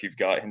earlier if you've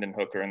got Hendon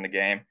Hooker in the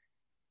game,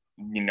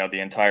 the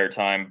entire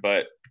time.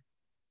 But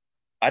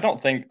I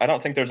don't think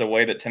there's a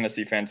way that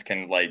Tennessee fans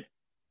can like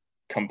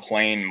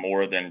complain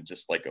more than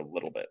just like a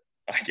little bit,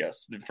 I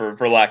guess,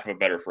 for lack of a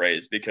better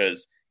phrase,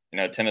 because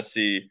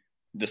Tennessee,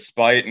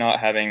 despite not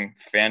having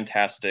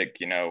fantastic,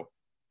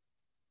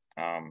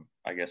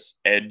 I guess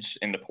edge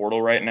in the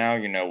portal right now,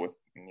 with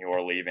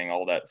Muir leaving,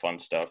 all that fun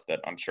stuff that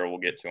I'm sure we'll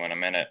get to in a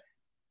minute,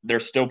 they're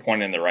still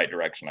pointing in the right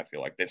direction. I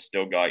feel like they've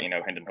still got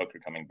Hendon Hooker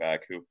coming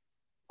back, who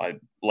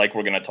we're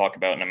going to talk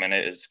about in a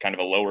minute, is kind of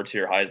a lower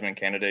tier Heisman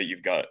candidate.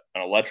 You've got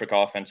an electric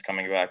offense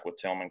coming back with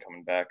Tillman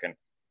coming back. And,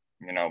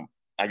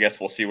 I guess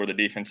we'll see where the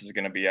defense is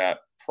going to be at.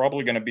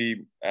 Probably going to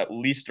be at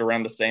least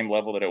around the same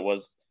level that it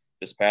was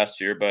this past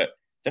year. But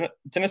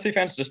Tennessee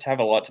fans just have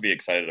a lot to be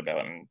excited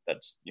about. And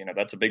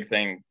that's a big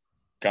thing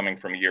coming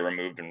from a year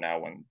removed from now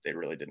when they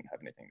really didn't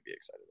have anything to be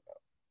excited about.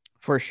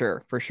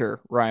 For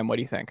sure. Ryan, what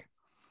do you think?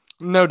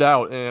 No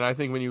doubt. And I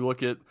think when you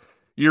look at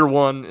year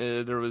one,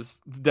 there was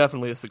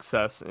definitely a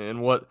success in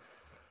what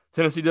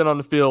Tennessee did on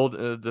the field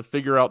to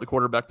figure out the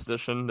quarterback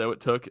position, though it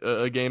took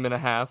a game and a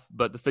half,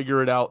 but to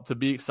figure it out, to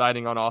be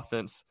exciting on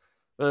offense.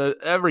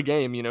 Every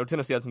game,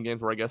 Tennessee had some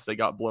games where I guess they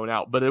got blown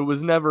out, but it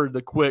was never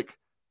the quick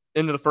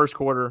into the first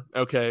quarter,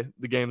 okay,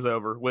 the game's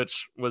over,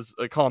 which was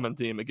a common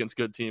theme against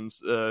good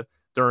teams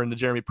during the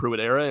Jeremy Pruitt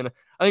era. And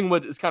I think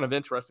what is kind of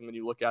interesting when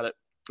you look at it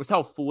is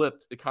how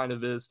flipped it kind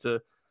of is to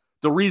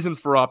the reasons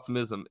for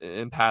optimism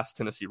in past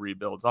Tennessee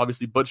rebuilds.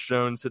 Obviously, Butch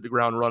Jones hit the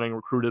ground running,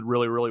 recruited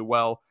really, really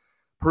well.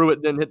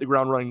 Pruitt didn't hit the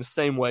ground running the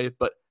same way,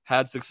 but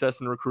had success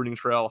in the recruiting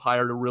trail,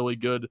 hired a really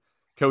good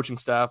coaching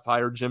staff,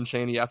 hired Jim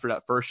Chaney after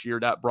that first year.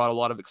 That brought a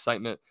lot of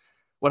excitement.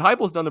 What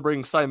Heupel's done to bring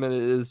excitement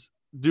is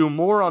do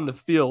more on the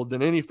field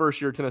than any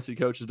first-year Tennessee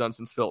coach has done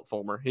since Philip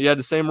Fulmer. He had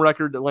the same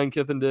record that Lane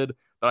Kiffin did,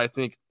 but I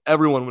think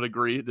everyone would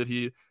agree that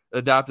he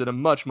adapted a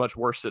much, much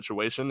worse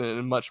situation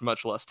and much,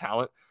 much less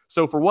talent.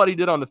 So for what he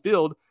did on the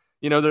field,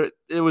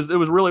 it was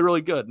really,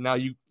 really good. Now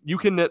you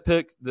can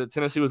nitpick that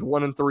Tennessee was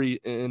 1-3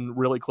 in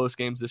really close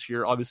games this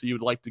year. Obviously, you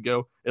would like to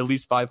go at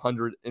least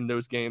 500 in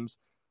those games.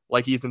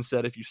 Like Ethan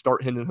said, if you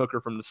start Hendon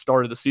Hooker from the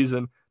start of the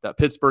season, that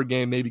Pittsburgh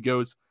game maybe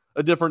goes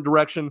a different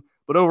direction.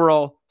 But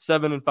overall,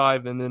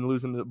 7-5, and then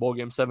losing the bowl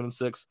game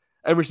 7-6.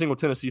 Every single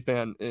Tennessee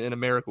fan in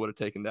America would have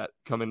taken that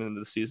coming into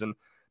the season.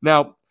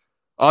 Now,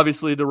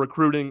 obviously, the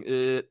recruiting,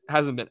 it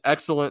hasn't been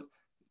excellent.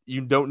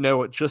 You don't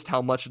know just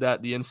how much of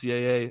that the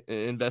NCAA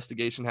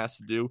investigation has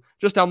to do.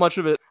 Just how much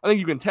of it, I think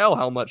you can tell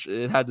how much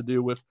it had to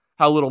do with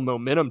how little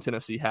momentum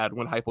Tennessee had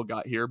when Heupel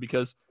got here.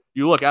 Because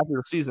you look after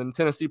the season,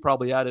 Tennessee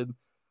probably added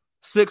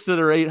 6 of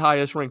their 8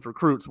 highest ranked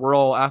recruits were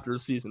all after the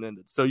season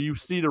ended. So you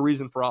see the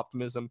reason for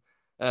optimism.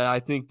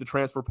 I think the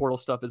transfer portal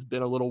stuff has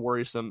been a little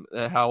worrisome,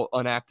 how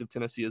inactive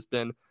Tennessee has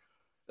been.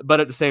 But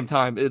at the same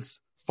time,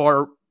 it's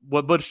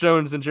what Butch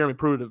Jones and Jeremy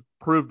Pruitt have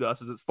proved to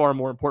us is it's far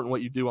more important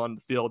what you do on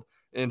the field.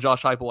 And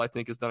Josh Heupel, I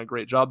think, has done a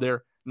great job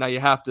there. Now you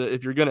have to,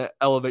 if you're going to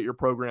elevate your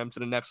program to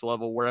the next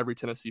level where every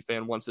Tennessee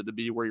fan wants it to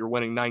be, where you're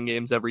winning 9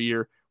 games every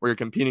year, where you're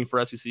competing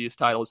for SEC East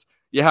titles,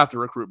 you have to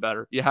recruit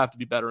better. You have to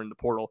be better in the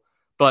portal.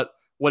 But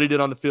what he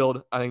did on the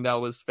field, I think that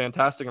was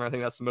fantastic, and I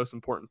think that's the most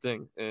important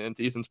thing. And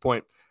to Ethan's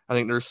point, I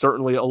think there's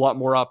certainly a lot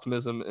more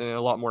optimism and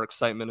a lot more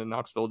excitement in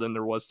Knoxville than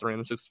there was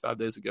 365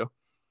 days ago.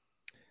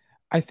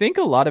 I think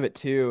a lot of it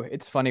too,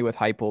 it's funny with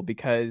Heupel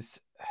because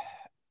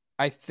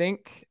I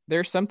think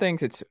there's some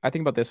things I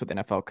think about this with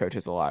NFL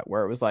coaches a lot,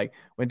 where it was like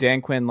when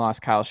Dan Quinn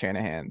lost Kyle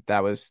Shanahan,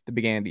 that was the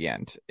beginning of the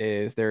end.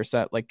 Is there's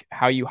like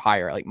how you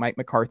hire, like Mike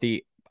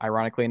McCarthy,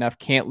 ironically enough,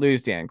 can't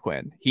lose Dan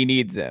Quinn. He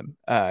needs him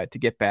to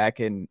get back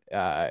and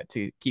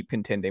to keep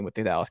contending with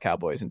the Dallas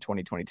Cowboys in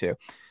 2022.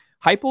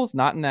 Heupel's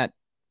not in that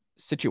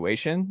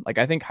situation. Like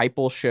I think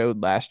Heupel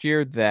showed last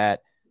year that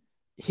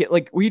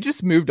we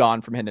just moved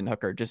on from Hendon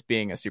Hooker just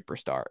being a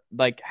superstar.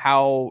 Like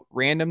how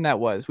random that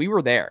was. We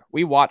were there.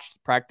 We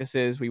watched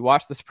practices. We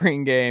watched the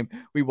spring game.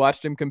 We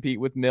watched him compete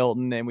with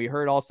Milton, and we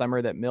heard all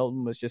summer that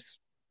Milton was just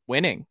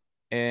winning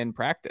in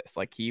practice.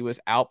 Like he was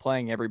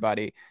outplaying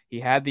everybody. He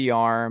had the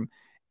arm,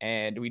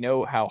 and we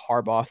know how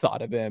Harbaugh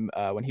thought of him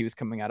when he was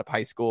coming out of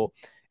high school.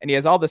 And he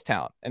has all this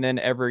talent. And then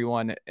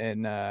everyone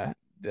in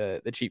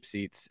the cheap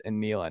seats in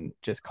Neyland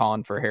just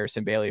calling for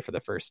Harrison Bailey for the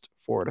first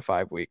 4 to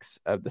 5 weeks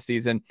of the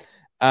season.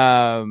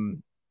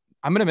 I'm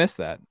going to miss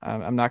that.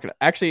 I'm not going to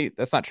actually,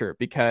 that's not true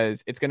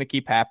because it's going to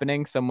keep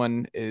happening.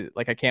 Someone is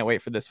like, I can't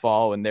wait for this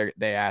fall. And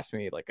they ask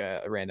me like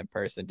a random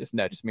person just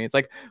nudges me. It's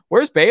like,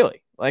 where's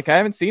Bailey? Like, I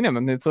haven't seen him.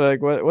 And it's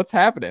like, what's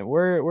happening?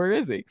 Where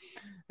is he?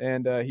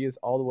 And he is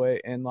all the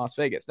way in Las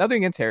Vegas. Nothing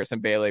against Harrison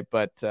Bailey,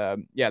 but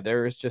yeah,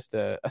 there is just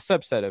a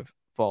subset of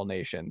Vol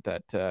Nation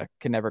that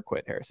can never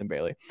quit Harrison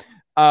Bailey.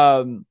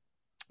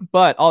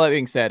 But all that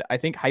being said, I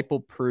think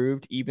Heupel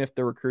proved even if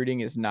the recruiting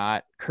is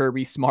not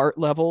Kirby Smart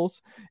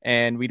levels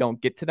and we don't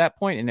get to that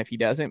point, and if he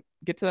doesn't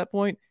get to that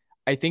point,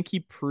 I think he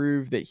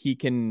proved that he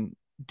can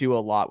do a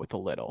lot with a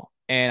little.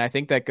 And I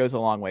think that goes a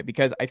long way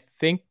because I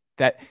think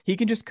that he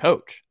can just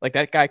coach. Like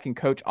that guy can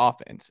coach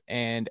offense.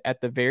 And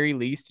at the very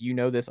least,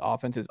 this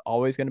offense is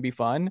always going to be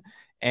fun.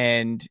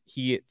 And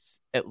it's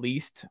at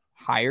least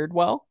hired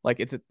well. Like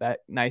it's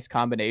that nice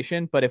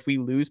combination. But if we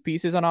lose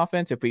pieces on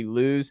offense, if we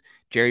lose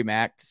Jerry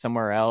Mack to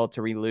somewhere else,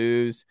 or we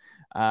lose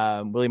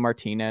Willie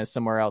Martinez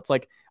somewhere else,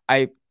 like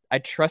I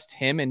trust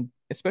him, and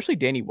especially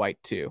Danny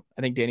White too.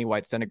 I think Danny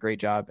White's done a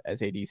great job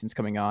as AD since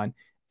coming on.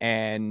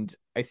 And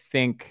I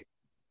think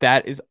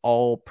that is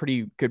all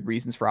pretty good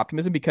reasons for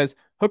optimism because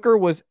Hooker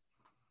was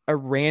a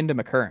random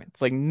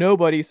occurrence. Like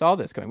nobody saw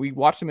this coming. We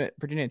watched him at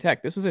Virginia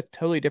Tech. This was a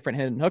totally different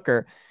Hendon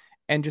Hooker.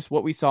 And just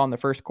what we saw in the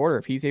first quarter,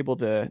 if he's able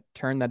to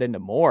turn that into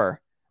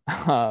more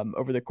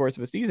over the course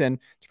of a season,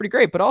 it's pretty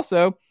great. But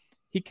also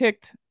he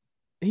kicked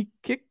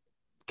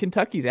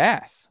Kentucky's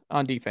ass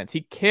on defense.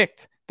 He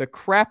kicked the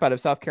crap out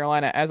of South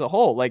Carolina as a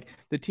whole. Like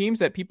the teams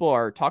that people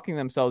are talking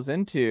themselves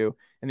into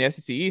in the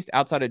SEC East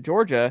outside of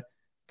Georgia,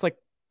 it's like,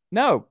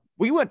 no,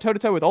 we went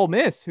toe-to-toe with Ole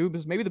Miss, who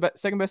was maybe the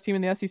second best team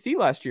in the SEC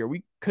last year.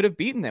 We could have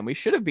beaten them. We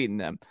should have beaten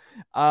them.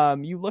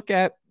 You look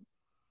at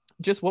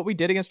just what we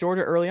did against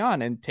Georgia early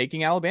on and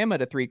taking Alabama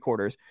to 3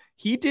 quarters.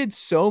 He did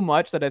so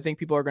much that I think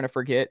people are going to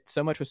forget.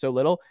 So much with so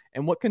little.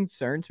 And what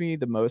concerns me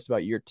the most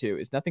about year 2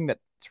 is nothing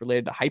that's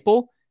related to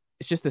Heupel.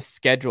 It's just the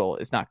schedule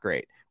is not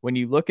great. When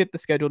you look at the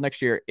schedule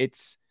next year,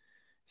 it's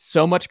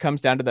so much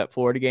comes down to that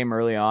Florida game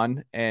early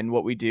on and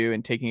what we do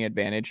in taking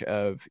advantage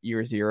of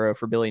year 0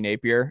 for Billy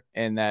Napier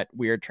and that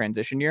weird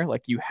transition year.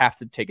 Like you have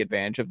to take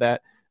advantage of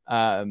that.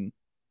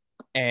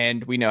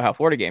 And we know how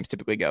Florida games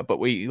typically go, but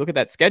we look at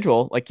that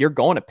schedule, like you're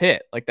going to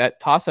Pitt, like that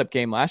toss-up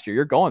game last year,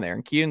 you're going there,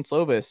 and Keaton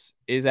Slovis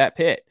is at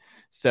Pitt.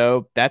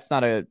 So that's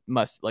not a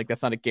must, like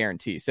that's not a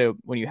guarantee. So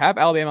when you have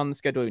Alabama on the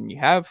schedule and you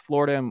have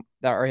Florida in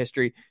our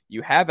history,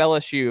 you have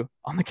LSU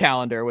on the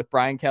calendar with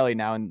Brian Kelly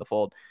now in the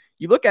fold.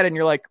 You look at it and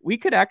you're like, we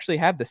could actually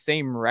have the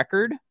same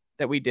record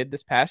that we did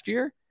this past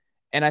year.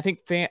 And I think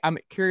I'm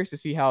curious to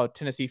see how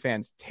Tennessee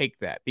fans take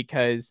that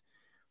because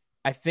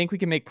I think we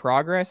can make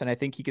progress and I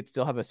think he could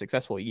still have a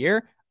successful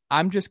year.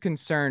 I'm just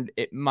concerned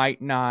it might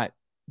not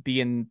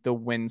be in the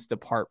wins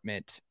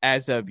department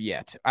as of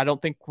yet. I don't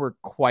think we're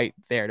quite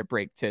there to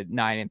break to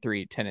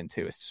 9-3,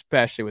 10-2,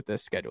 especially with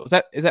this schedule.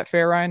 Is that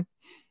fair, Ryan?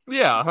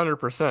 Yeah,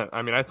 100%.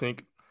 I mean, I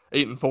think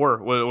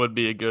 8-4 would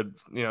be a good,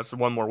 it's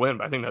one more win,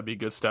 but I think that'd be a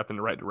good step in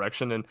the right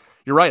direction. And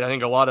you're right. I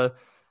think a lot of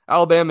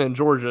Alabama and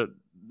Georgia,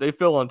 they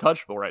feel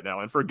untouchable right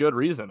now, and for good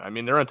reason. I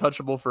mean, they're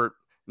untouchable for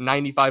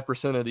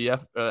 95% of the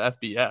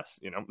FBS,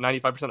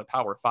 95% of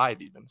Power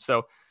 5 even.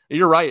 So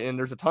you're right, and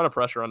there's a ton of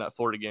pressure on that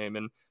Florida game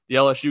and the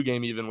LSU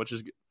game even, which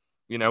is,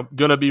 going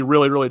to be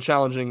really, really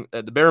challenging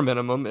at the bare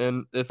minimum.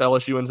 And if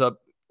LSU ends up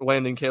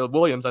landing Caleb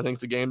Williams, I think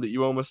it's a game that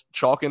you almost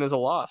chalk in as a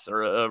loss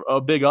or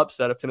a big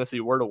upset if Tennessee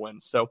were to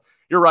win. So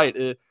you're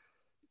right.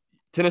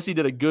 Tennessee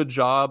did a good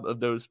job of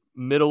those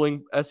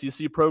middling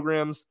SEC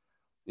programs.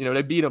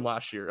 They beat them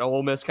last year.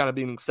 Ole Miss kind of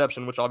being an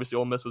exception, which obviously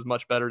Ole Miss was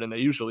much better than they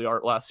usually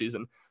are last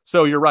season.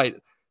 So you're right.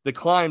 The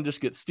climb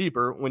just gets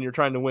steeper when you're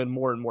trying to win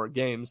more and more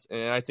games.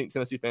 And I think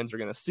Tennessee fans are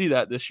going to see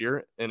that this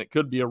year, and it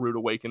could be a rude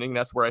awakening.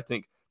 That's where I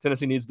think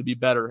Tennessee needs to be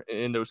better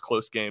in those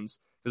close games.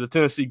 Because if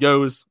Tennessee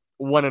goes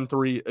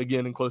 1-3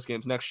 again in close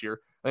games next year,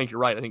 I think you're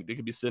right. I think they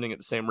could be sitting at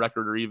the same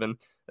record or even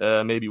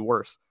maybe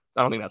worse.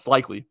 I don't think that's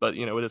likely, but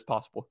it is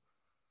possible.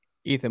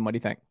 Ethan, what do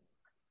you think?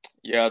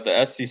 Yeah,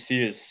 the SEC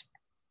is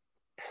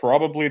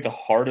probably the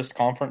hardest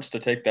conference to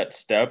take that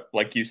step,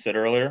 like you said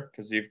earlier,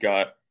 because you've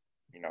got,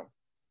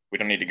 we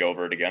don't need to go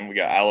over it again. We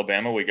got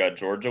Alabama, we got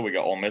Georgia, we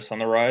got Ole Miss on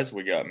the rise,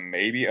 we got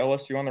maybe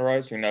LSU on the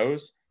rise. Who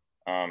knows?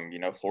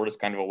 Florida's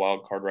kind of a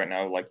wild card right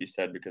now, like you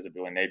said, because of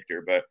Billy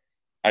Napier. But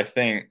I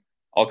think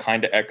I'll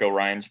kind of echo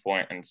Ryan's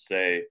point and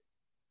say,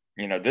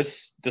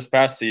 this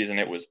past season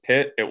it was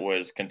Pitt, it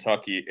was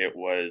Kentucky, it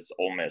was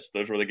Ole Miss.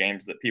 Those were the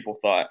games that people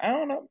thought, I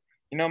don't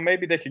know,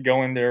 maybe they could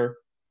go in there,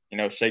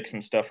 shake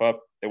some stuff up.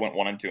 They went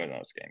 1-2 in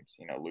those games.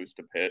 Lose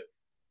to Pitt,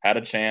 had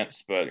a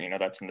chance, but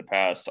that's in the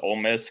past. Ole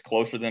Miss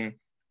closer than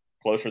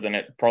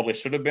it probably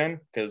should have been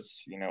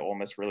because, Ole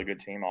Miss really good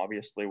team,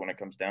 obviously, when it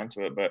comes down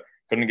to it, but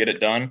couldn't get it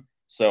done.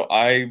 So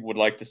I would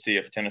like to see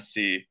if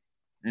Tennessee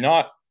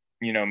not,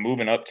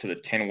 moving up to the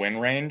 10-win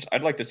range.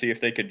 I'd like to see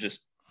if they could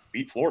just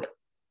beat Florida,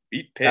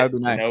 beat Pitt. That would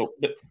be nice.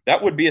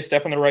 That would be a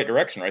step in the right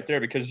direction right there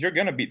because you're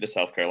going to beat the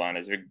South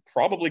Carolinas. You're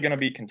probably going to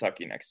beat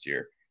Kentucky next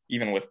year,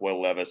 even with Will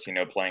Levis,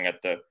 playing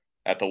at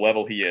the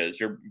level he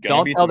is.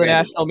 Don't tell the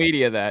national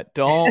media that.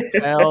 Don't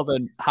tell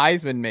the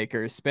Heisman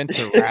makers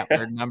Spencer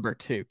Rattler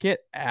 #2. Get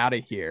out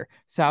of here.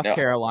 South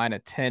Carolina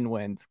 10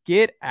 wins.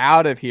 Get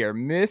out of here.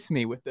 Miss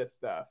me with this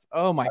stuff.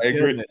 Oh my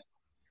goodness.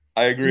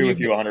 I agree with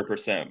you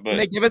 100%. But can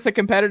they give us a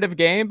competitive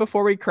game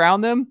before we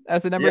crown them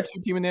as the number 2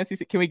 team in the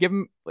SEC? Can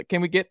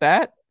we get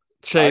that?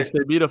 Chase,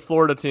 they beat a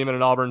Florida team and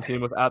an Auburn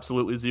team with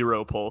absolutely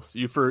zero pulse.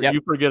 You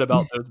forget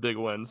about those big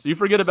wins. You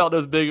forget about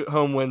those big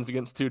home wins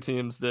against two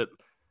teams that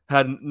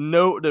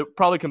that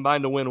probably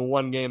combined to win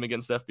one game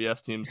against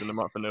FBS teams in the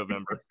month of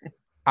November.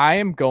 I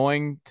am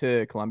going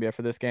to Columbia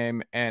for this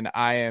game, and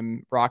I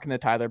am rocking the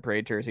Tyler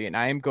Parade jersey, and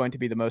I am going to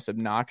be the most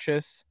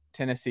obnoxious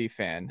Tennessee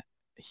fan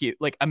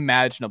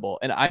imaginable.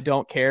 And I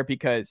don't care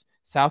because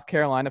South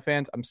Carolina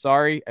fans, I'm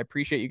sorry. I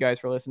appreciate you guys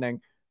for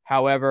listening.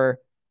 However,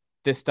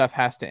 this stuff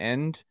has to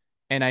end,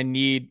 and I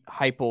need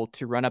Heupel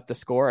to run up the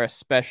score,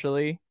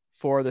 especially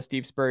for the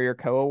Steve Spurrier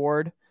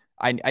Co-Award.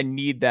 I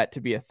need that to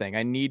be a thing.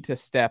 I need to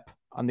step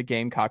on the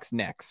Gamecocks'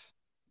 necks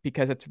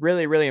because it's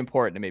really, really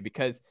important to me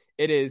because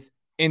it is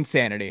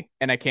insanity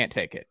and I can't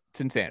take it.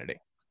 It's insanity.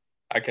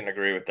 I can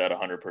agree with that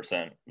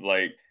 100%.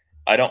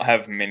 I don't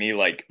have many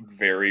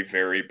very,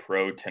 very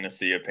pro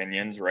Tennessee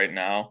opinions right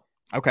now.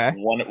 Okay.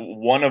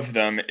 One of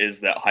them is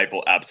that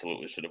Heupel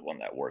absolutely should have won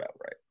that award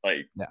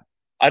outright.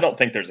 I don't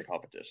think there's a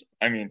competition.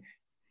 I mean,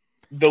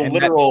 the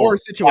literal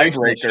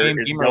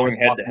tiebreaker is going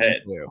head to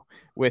head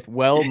with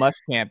Will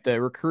Muschamp, the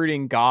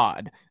recruiting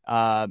god,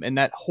 and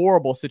that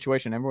horrible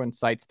situation. Everyone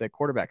cites the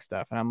quarterback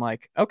stuff, and I'm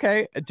like,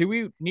 okay, do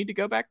we need to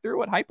go back through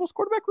what Heupel's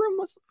quarterback room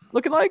was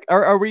looking like,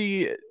 or are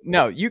we?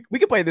 No, we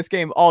could play this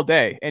game all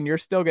day, and you're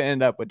still going to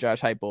end up with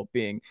Josh Heupel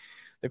being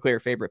the clear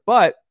favorite.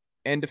 But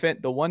in defense,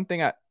 the one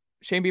thing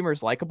Shane Beamer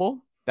is likable.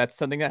 That's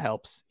something that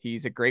helps.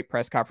 He's a great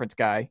press conference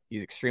guy.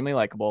 He's extremely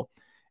likable.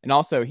 And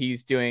also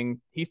he's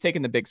taking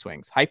the big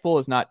swings.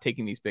 Heupel is not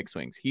taking these big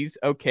swings. He's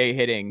okay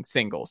hitting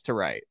singles to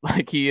right.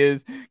 He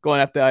is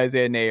going after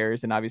Isaiah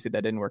Nayers, and obviously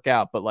that didn't work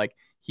out, but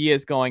he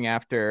is going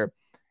after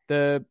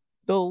the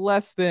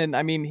less than,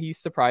 he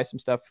surprised some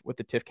stuff with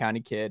the Tiff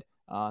County kid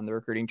on the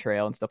recruiting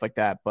trail and stuff like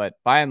that. But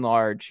by and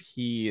large,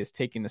 he is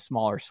taking the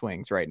smaller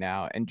swings right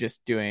now and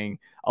just doing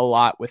a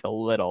lot with a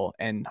little.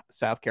 And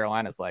South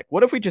Carolina's like,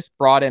 what if we just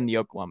brought in the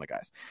Oklahoma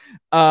guys?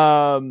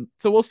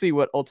 So we'll see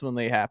what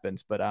ultimately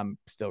happens, but I'm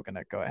still going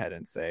to go ahead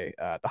and say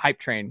the hype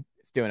train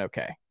is doing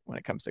okay when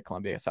it comes to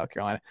Columbia, South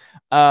Carolina.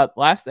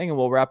 Last thing, and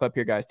we'll wrap up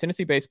here, guys.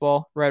 Tennessee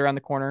baseball right around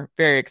the corner.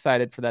 Very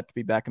excited for that to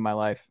be back in my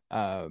life.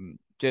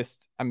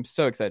 I'm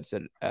so excited to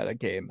sit at a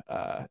game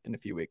in a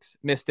few weeks.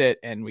 Missed it,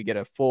 and we get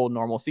a full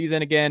normal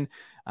season again.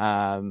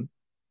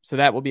 So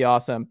that will be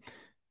awesome.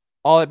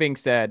 All that being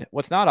said,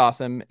 what's not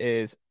awesome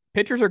is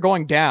pitchers are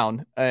going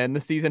down, and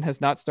the season has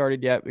not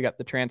started yet. We got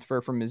the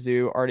transfer from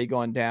Mizzou already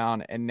going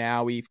down, and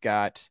now we've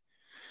got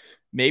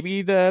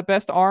maybe the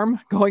best arm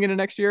going into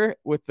next year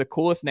with the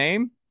coolest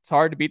name. It's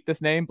hard to beat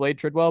this name, Blade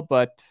Tidwell,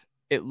 but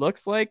it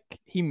looks like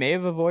he may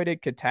have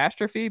avoided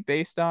catastrophe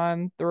based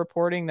on the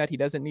reporting that he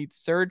doesn't need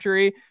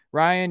surgery.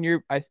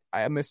 Ryan,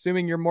 I'm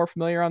assuming you're more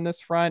familiar on this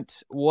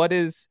front. What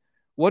is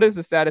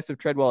the status of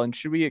Treadwell, and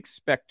should we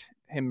expect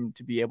him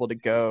to be able to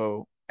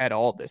go at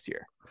all this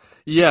year?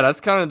 Yeah,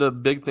 that's kind of the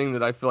big thing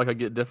that I feel like I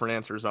get different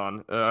answers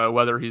on,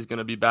 whether he's going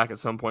to be back at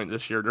some point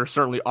this year. There's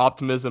certainly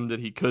optimism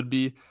that he could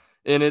be,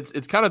 and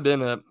it's kind of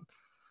been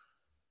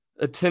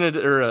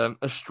tentative or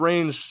a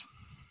strange,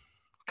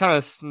 kind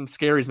of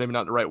scary is maybe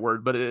not the right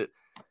word, but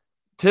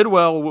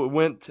Tidwell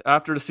went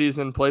after the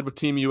season, played with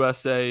Team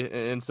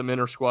USA in some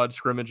inter-squad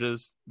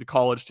scrimmages. The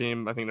college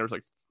team, I think there was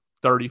like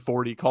 30,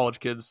 40 college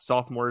kids,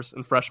 sophomores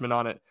and freshmen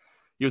on it.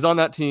 He was on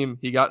that team.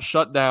 He got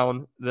shut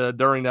down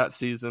during that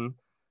season.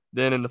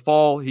 Then in the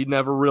fall, he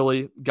never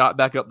really got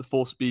back up to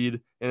full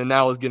speed, and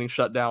now is getting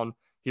shut down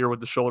here with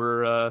the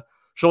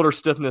shoulder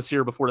stiffness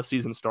here before the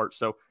season starts.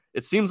 So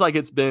it seems like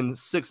it's been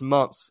 6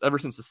 months ever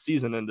since the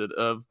season ended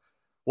of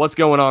what's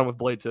going on with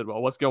Blade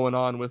Tidwell, what's going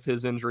on with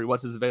his injury,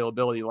 what's his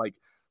availability like.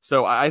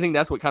 So I think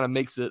that's what kind of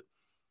makes it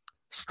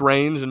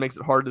strange and makes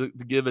it hard to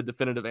give a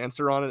definitive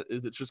answer on it,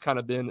 is it's just kind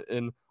of been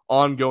an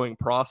ongoing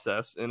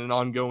process and an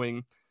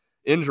ongoing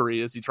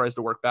injury as he tries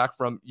to work back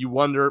from. You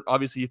wonder,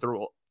 obviously he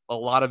threw a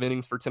lot of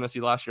innings for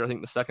Tennessee last year, I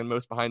think the second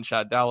most behind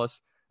Chad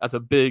Dallas. That's a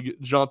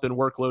big jump in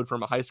workload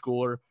from a high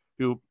schooler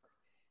who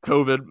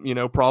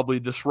COVID, probably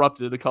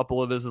disrupted a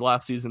couple of his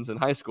last seasons in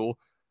high school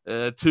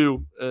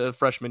to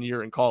freshman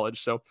year in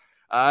college. So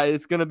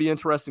it's going to be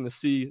interesting to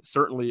see.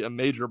 Certainly a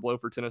major blow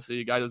for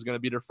Tennessee, a guy who's going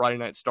to be their Friday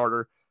night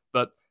starter.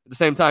 But at the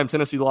same time,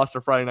 Tennessee lost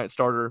their Friday night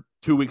starter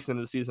 2 weeks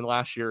into the season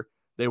last year.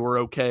 They were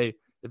okay.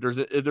 If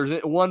there's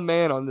one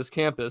man on this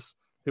campus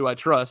who I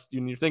trust,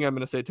 you think I'm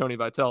going to say Tony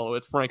Vitello,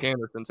 it's Frank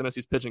Anderson,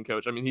 Tennessee's pitching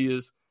coach. I mean, he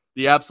is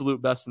the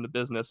absolute best in the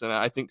business, and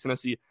I think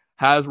Tennessee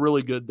has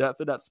really good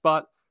depth at that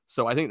spot.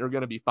 So I think they're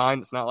going to be fine.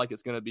 It's not like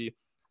it's going to be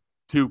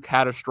two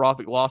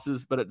catastrophic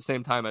losses, but at the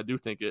same time, I do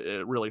think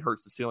it really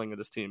hurts the ceiling of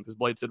this team because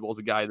Blade Tidwell is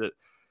a guy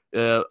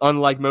that,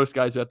 unlike most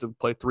guys who have to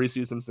play 3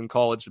 seasons in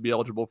college to be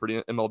eligible for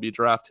the MLB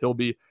draft, he'll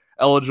be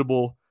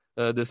eligible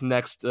this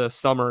next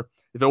summer.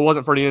 If it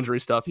wasn't for the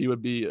injury stuff, he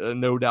would be a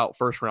no doubt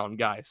first round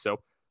guy. So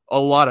a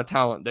lot of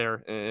talent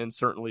there, and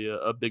certainly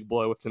a big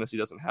blow if Tennessee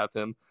doesn't have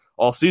him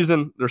all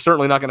season. They're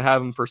certainly not going to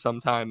have him for some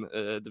time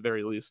at the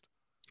very least.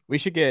 We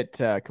should get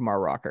Kumar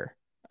Rocker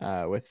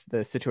with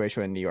the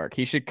situation in New York.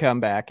 He should come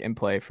back and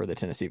play for the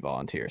Tennessee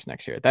Volunteers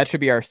next year. That should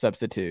be our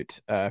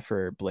substitute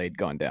for Blade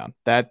going down.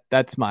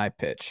 That's my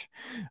pitch.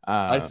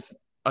 I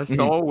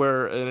saw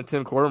where in a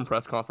Tim Corbin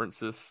press conference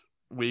this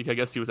week, I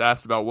guess he was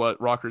asked about what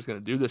Rocker's going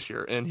to do this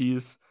year, and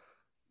he's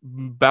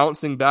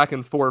bouncing back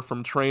and forth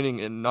from training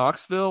in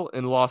Knoxville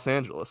and Los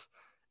Angeles.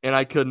 And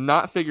I could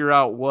not figure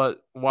out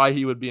why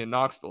he would be in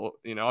Knoxville.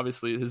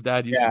 Obviously his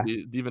dad used to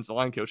be defensive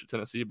line coach at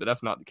Tennessee, but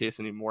that's not the case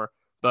anymore.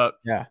 But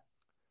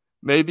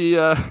maybe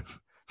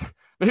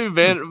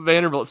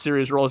Vanderbilt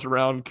series rolls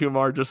around,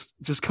 Kumar just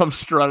comes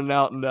strutting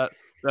out in that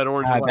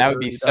orange. That would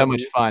be so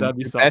much fun. That'd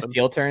be something. Best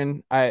heel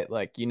turn.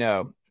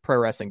 Pro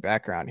wrestling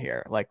background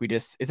here.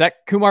 Is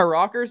that Kumar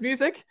Rocker's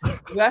music?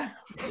 Yeah,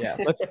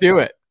 let's do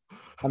it.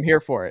 I'm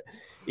here for it.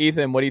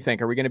 Ethan, what do you think?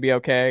 Are we going to be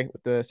okay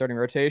with the starting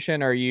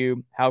rotation?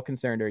 How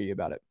concerned are you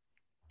about it?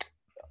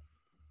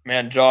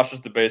 Man, Josh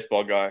is the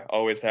baseball guy.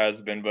 Always has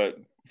been. But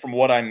from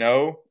what I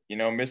know,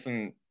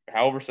 missing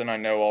Halverson, I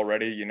know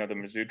already, the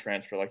Mizzou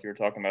transfer, like you were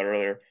talking about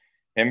earlier,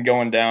 him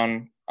going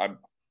down. I'm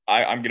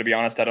going to be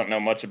honest. I don't know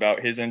much about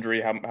his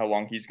injury, how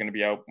long he's going to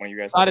be out. When you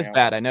guys not as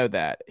bad. I know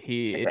that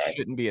it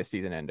shouldn't be a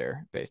season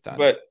ender based on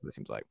but it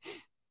seems like.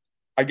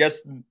 I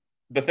guess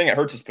the thing that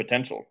hurts is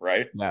potential,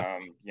 right? Yeah.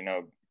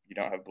 You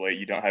don't have Blake,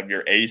 you don't have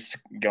your ace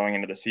going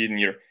into the season.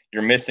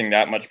 You're missing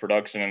that much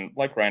production, and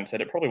like Ryan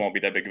said, it probably won't be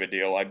that big of a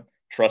deal. I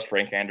trust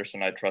Frank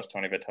Anderson. I trust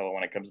Tony Vitello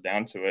when it comes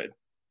down to it.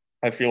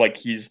 I feel like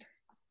he's,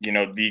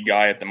 the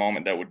guy at the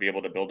moment that would be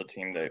able to build a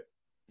team that,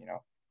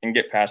 can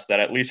get past that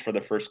at least for the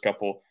first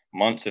couple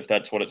months, if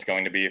that's what it's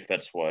going to be, if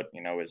that's what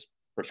is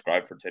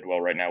prescribed for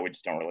Tidwell right now. We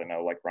just don't really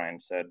know, like Ryan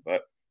said.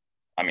 But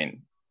I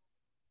mean,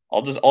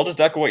 I'll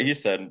just echo what he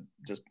said,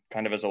 just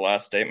kind of as a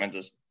last statement.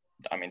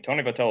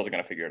 Tony Vitello is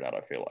going to figure it out.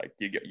 I feel like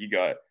you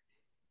got,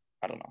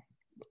 I don't know.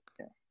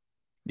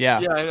 Yeah.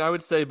 And I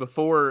would say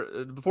before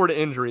the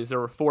injuries, there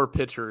were 4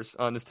 pitchers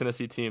on this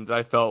Tennessee team that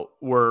I felt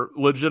were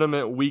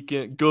legitimate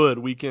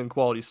weekend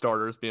quality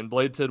starters, being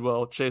Blade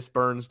Tidwell, Chase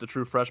Burns, the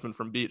true freshman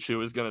from Beach,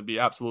 who is going to be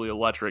absolutely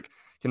electric.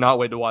 Cannot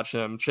wait to watch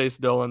him. Chase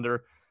Dillander,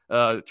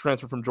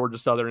 transfer from Georgia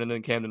Southern, and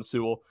then Camden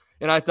Sewell.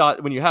 And I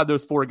thought when you have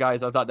those 4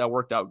 guys, I thought that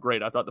worked out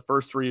great. I thought the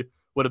first 3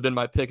 would have been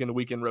my pick in the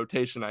weekend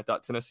rotation. I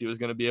thought Tennessee was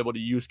going to be able to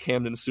use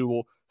Camden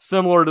Sewell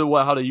similar to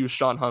how they used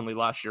Sean Hunley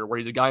last year, where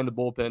he's a guy in the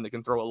bullpen that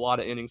can throw a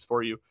lot of innings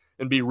for you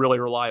and be really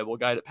reliable, a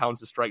guy that pounds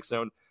the strike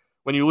zone.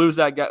 When you lose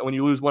that guy, when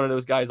you lose one of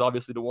those guys,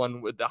 obviously the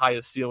one with the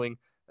highest ceiling,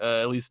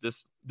 at least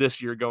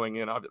this year going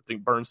in, I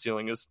think Burns'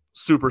 ceiling is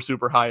super,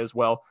 super high as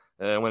well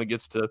when it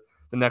gets to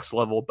the next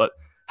level. But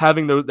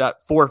having that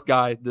 4th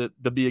guy to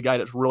be a guy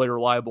that's really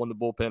reliable in the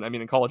bullpen. I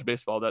mean, in college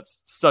baseball,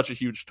 that's such a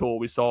huge tool.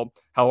 We saw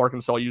how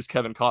Arkansas used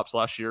Kevin Kopps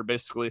last year,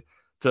 basically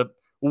to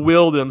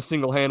will them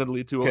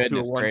single-handedly to a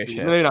 1 seed.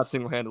 Maybe not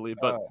single-handedly,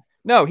 but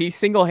no, he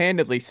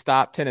single-handedly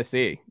stopped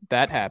Tennessee.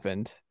 That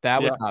happened.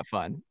 That was not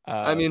fun.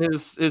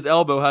 His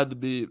elbow had to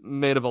be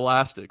made of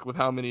elastic with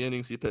how many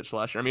innings he pitched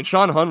last year. I mean,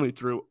 Sean Hunley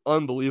threw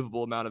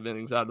unbelievable amount of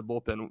innings out of the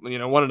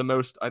bullpen. One of the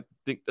most, I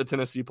think, a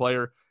Tennessee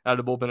player out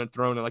of the bullpen had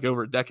thrown in like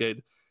over a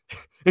decade.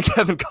 And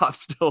Kevin Kopp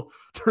still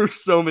threw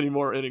so many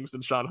more innings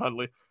than Sean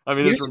Hundley. I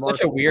mean, He it's was just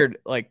such a remarkable. weird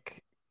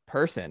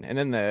person. And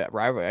then the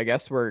rivalry, I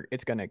guess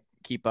it's going to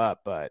keep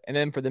up. And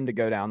then for them to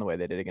go down the way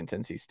they did against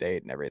NC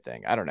State and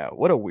everything, I don't know.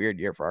 What a weird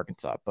year for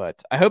Arkansas.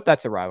 But I hope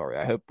that's a rivalry.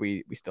 I hope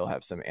we still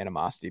have some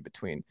animosity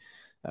between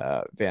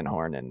Van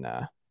Horn and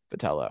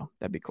Vitello.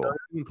 That'd be cool.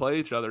 We can play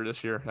each other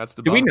this year. That's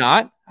the Do we bummer.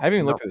 not? I haven't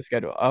even looked at the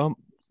schedule. Oh,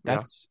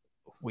 that's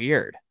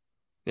weird.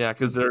 Yeah,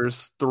 because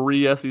there's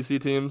 3 SEC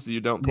teams that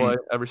you don't play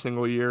every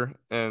single year,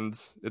 and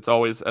it's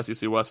always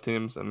SEC West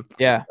teams, and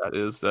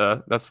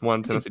that's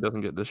one Tennessee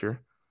doesn't get this year.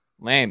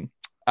 Lame.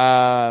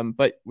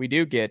 But we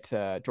do get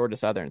Georgia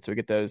Southern, so we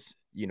get those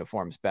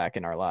uniforms back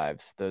in our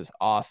lives. Those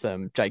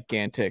awesome,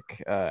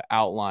 gigantic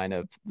outline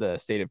of the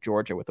state of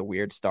Georgia with a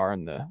weird star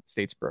in the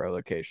Statesboro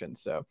location.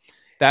 So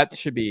that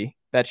should be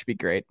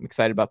great. I'm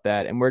excited about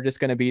that, and we're just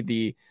going to be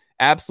the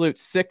absolute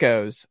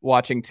sickos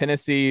watching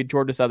Tennessee,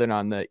 Georgia Southern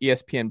on the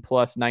ESPN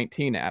Plus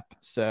 19 app.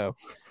 So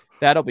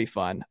that'll be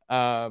fun.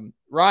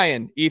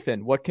 Ryan,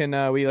 Ethan, what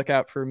can we look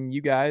out from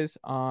you guys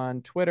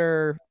on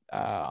Twitter,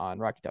 on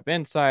Rocky Top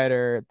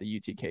Insider, the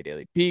UTK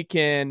Daily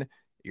Beacon,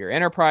 your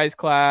enterprise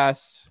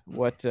class?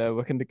 What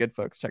can the good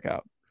folks check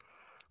out?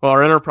 Well,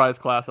 our enterprise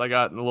class, I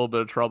got in a little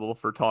bit of trouble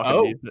for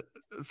talking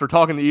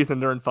to Ethan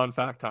during Fun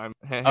Fact Time.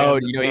 You know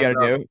what you got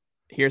to do?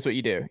 Here's what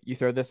you do. You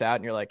throw this out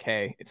and you're like,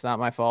 hey, it's not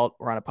my fault.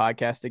 We're on a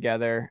podcast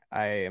together.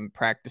 I am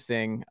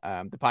practicing.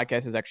 The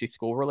podcast is actually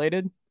school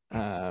related.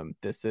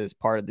 This is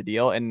part of the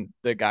deal. And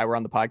the guy we're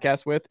on the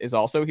podcast with is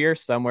also here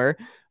somewhere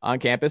on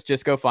campus.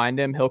 Just go find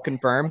him. He'll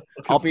confirm.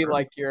 I'll be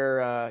like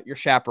your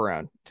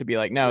chaperone to be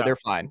like, no, they're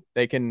fine.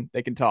 They can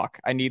talk.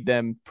 I need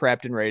them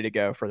prepped and ready to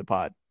go for the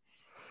pod.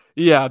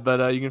 Yeah,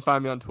 but you can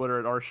find me on Twitter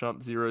at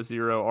rshump00,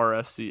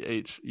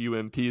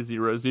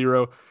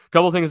 RSCHUMP00. A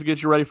couple of things to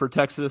get you ready for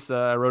Texas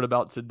I wrote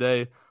about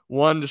today.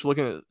 One, just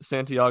looking at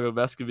Santiago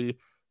Vescovi,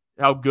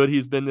 how good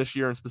he's been this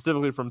year, and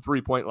specifically from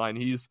three-point line.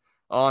 He's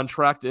on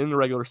track to end the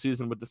regular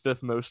season with the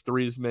 5th most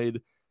threes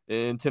made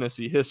in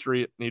Tennessee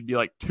history. And he'd be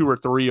like 2 or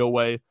 3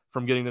 away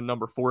from getting the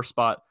number 4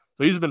 spot.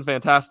 So he's been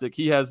fantastic.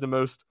 He has the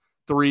most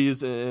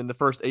threes in the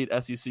first 8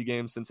 SEC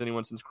games since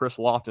Chris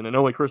Lofton.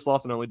 And Chris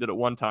Lofton only did it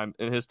one time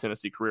in his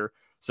Tennessee career.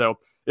 So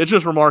it's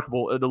just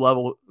remarkable at the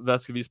level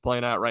Vescovi's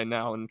playing at right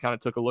now, and kind of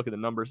took a look at the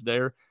numbers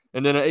there.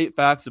 And then 8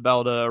 facts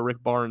about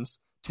Rick Barnes'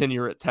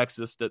 tenure at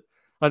Texas that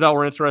I thought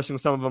were interesting.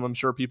 Some of them I'm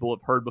sure people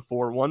have heard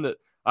before. One that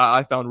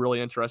I found really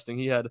interesting.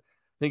 He had, I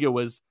think it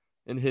was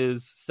in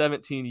his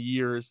 17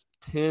 years,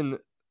 9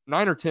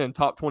 or 10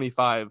 top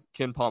 25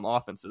 Ken Palm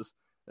offenses.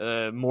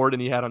 More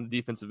than he had on the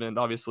defensive end.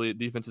 Obviously,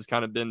 defense has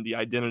kind of been the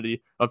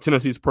identity of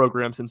Tennessee's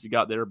program since he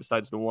got there,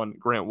 besides the one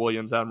Grant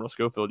Williams, Admiral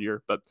Schofield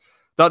year. But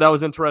thought that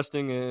was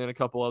interesting, and a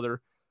couple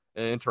other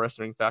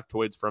interesting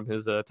factoids from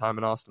his time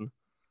in Austin.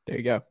 There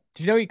you go.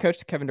 Did you know he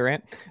coached Kevin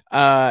Durant?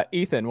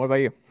 Ethan, what about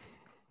you?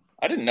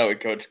 I didn't know he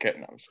coached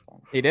Kevin.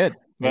 He did.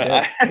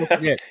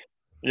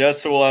 Yeah,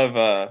 so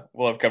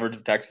we'll have coverage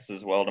of Texas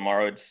as well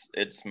tomorrow.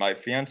 It's my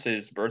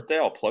fiance's birthday.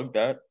 I'll plug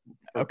that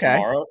for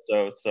tomorrow.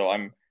 So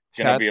I'm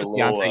gonna be a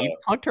little. You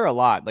punked her a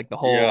lot, like the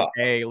whole,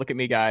 hey, look at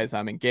me, guys,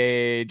 I'm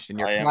engaged in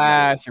your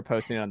class. You're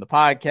posting it on the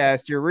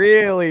podcast. You're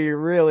really,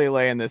 really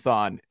laying this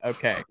on.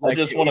 Okay, I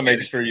just want to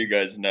make sure you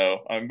guys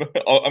know I'm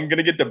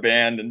gonna get the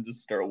band and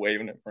just start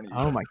waving it in front of you.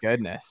 Oh my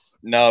goodness.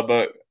 No,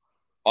 but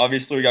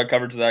obviously we got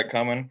coverage of that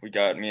coming. We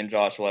got me and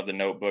Josh will have the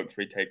notebook,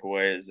 3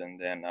 takeaways, and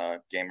then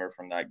gamer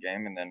from that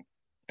game, and then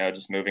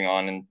just moving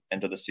on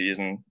into the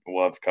season,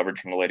 we'll have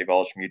coverage from the Lady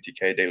Vols from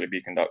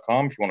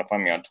UTKDailyBeacon.com. If you want to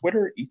find me on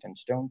Twitter,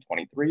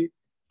 EthanStone23,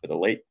 for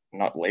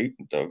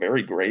the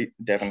very great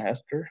Devin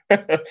Hester.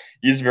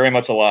 He's very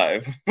much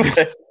alive.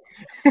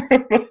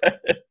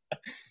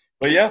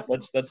 But yeah,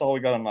 that's all we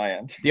got on my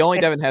end. The only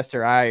Devin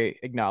Hester I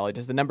acknowledge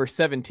is the number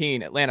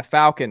 17 Atlanta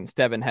Falcons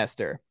Devin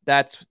Hester.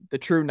 That's the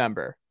true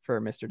number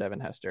for Mr. Devin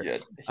Hester. Yeah,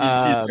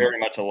 he's very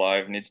much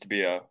alive. Needs to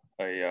be a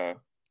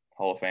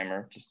Hall of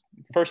Famer, just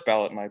first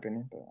ballot in my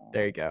opinion. But,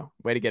 there you go.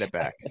 Way to get it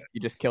back.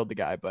 You just killed the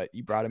guy, but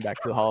you brought him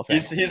back to the Hall of Fame.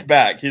 He's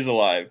back. He's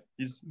alive.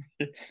 He's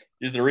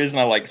the reason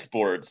I like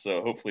sports.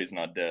 So hopefully he's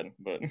not dead.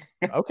 But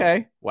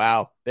okay,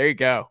 wow, there you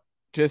go.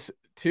 Just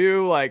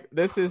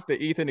this is the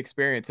Ethan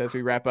experience as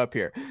we wrap up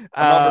here. I'm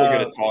not very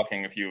good at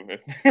talking. If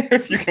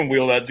you can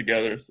wheel that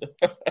together. So.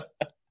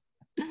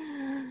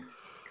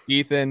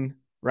 Ethan,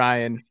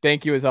 Ryan,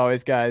 thank you as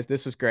always, guys.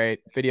 This was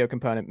great. Video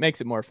component makes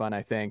it more fun,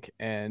 I think.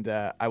 And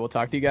I will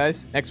talk to you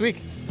guys next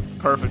week.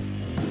 Perfect.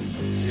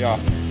 Yeah.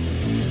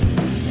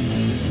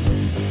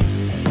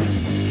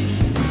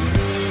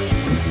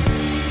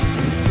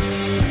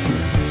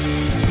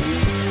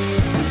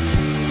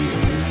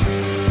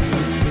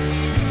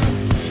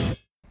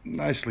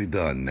 Nicely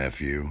done,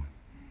 nephew.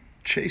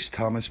 Chase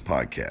Thomas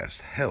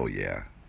Podcast. Hell yeah.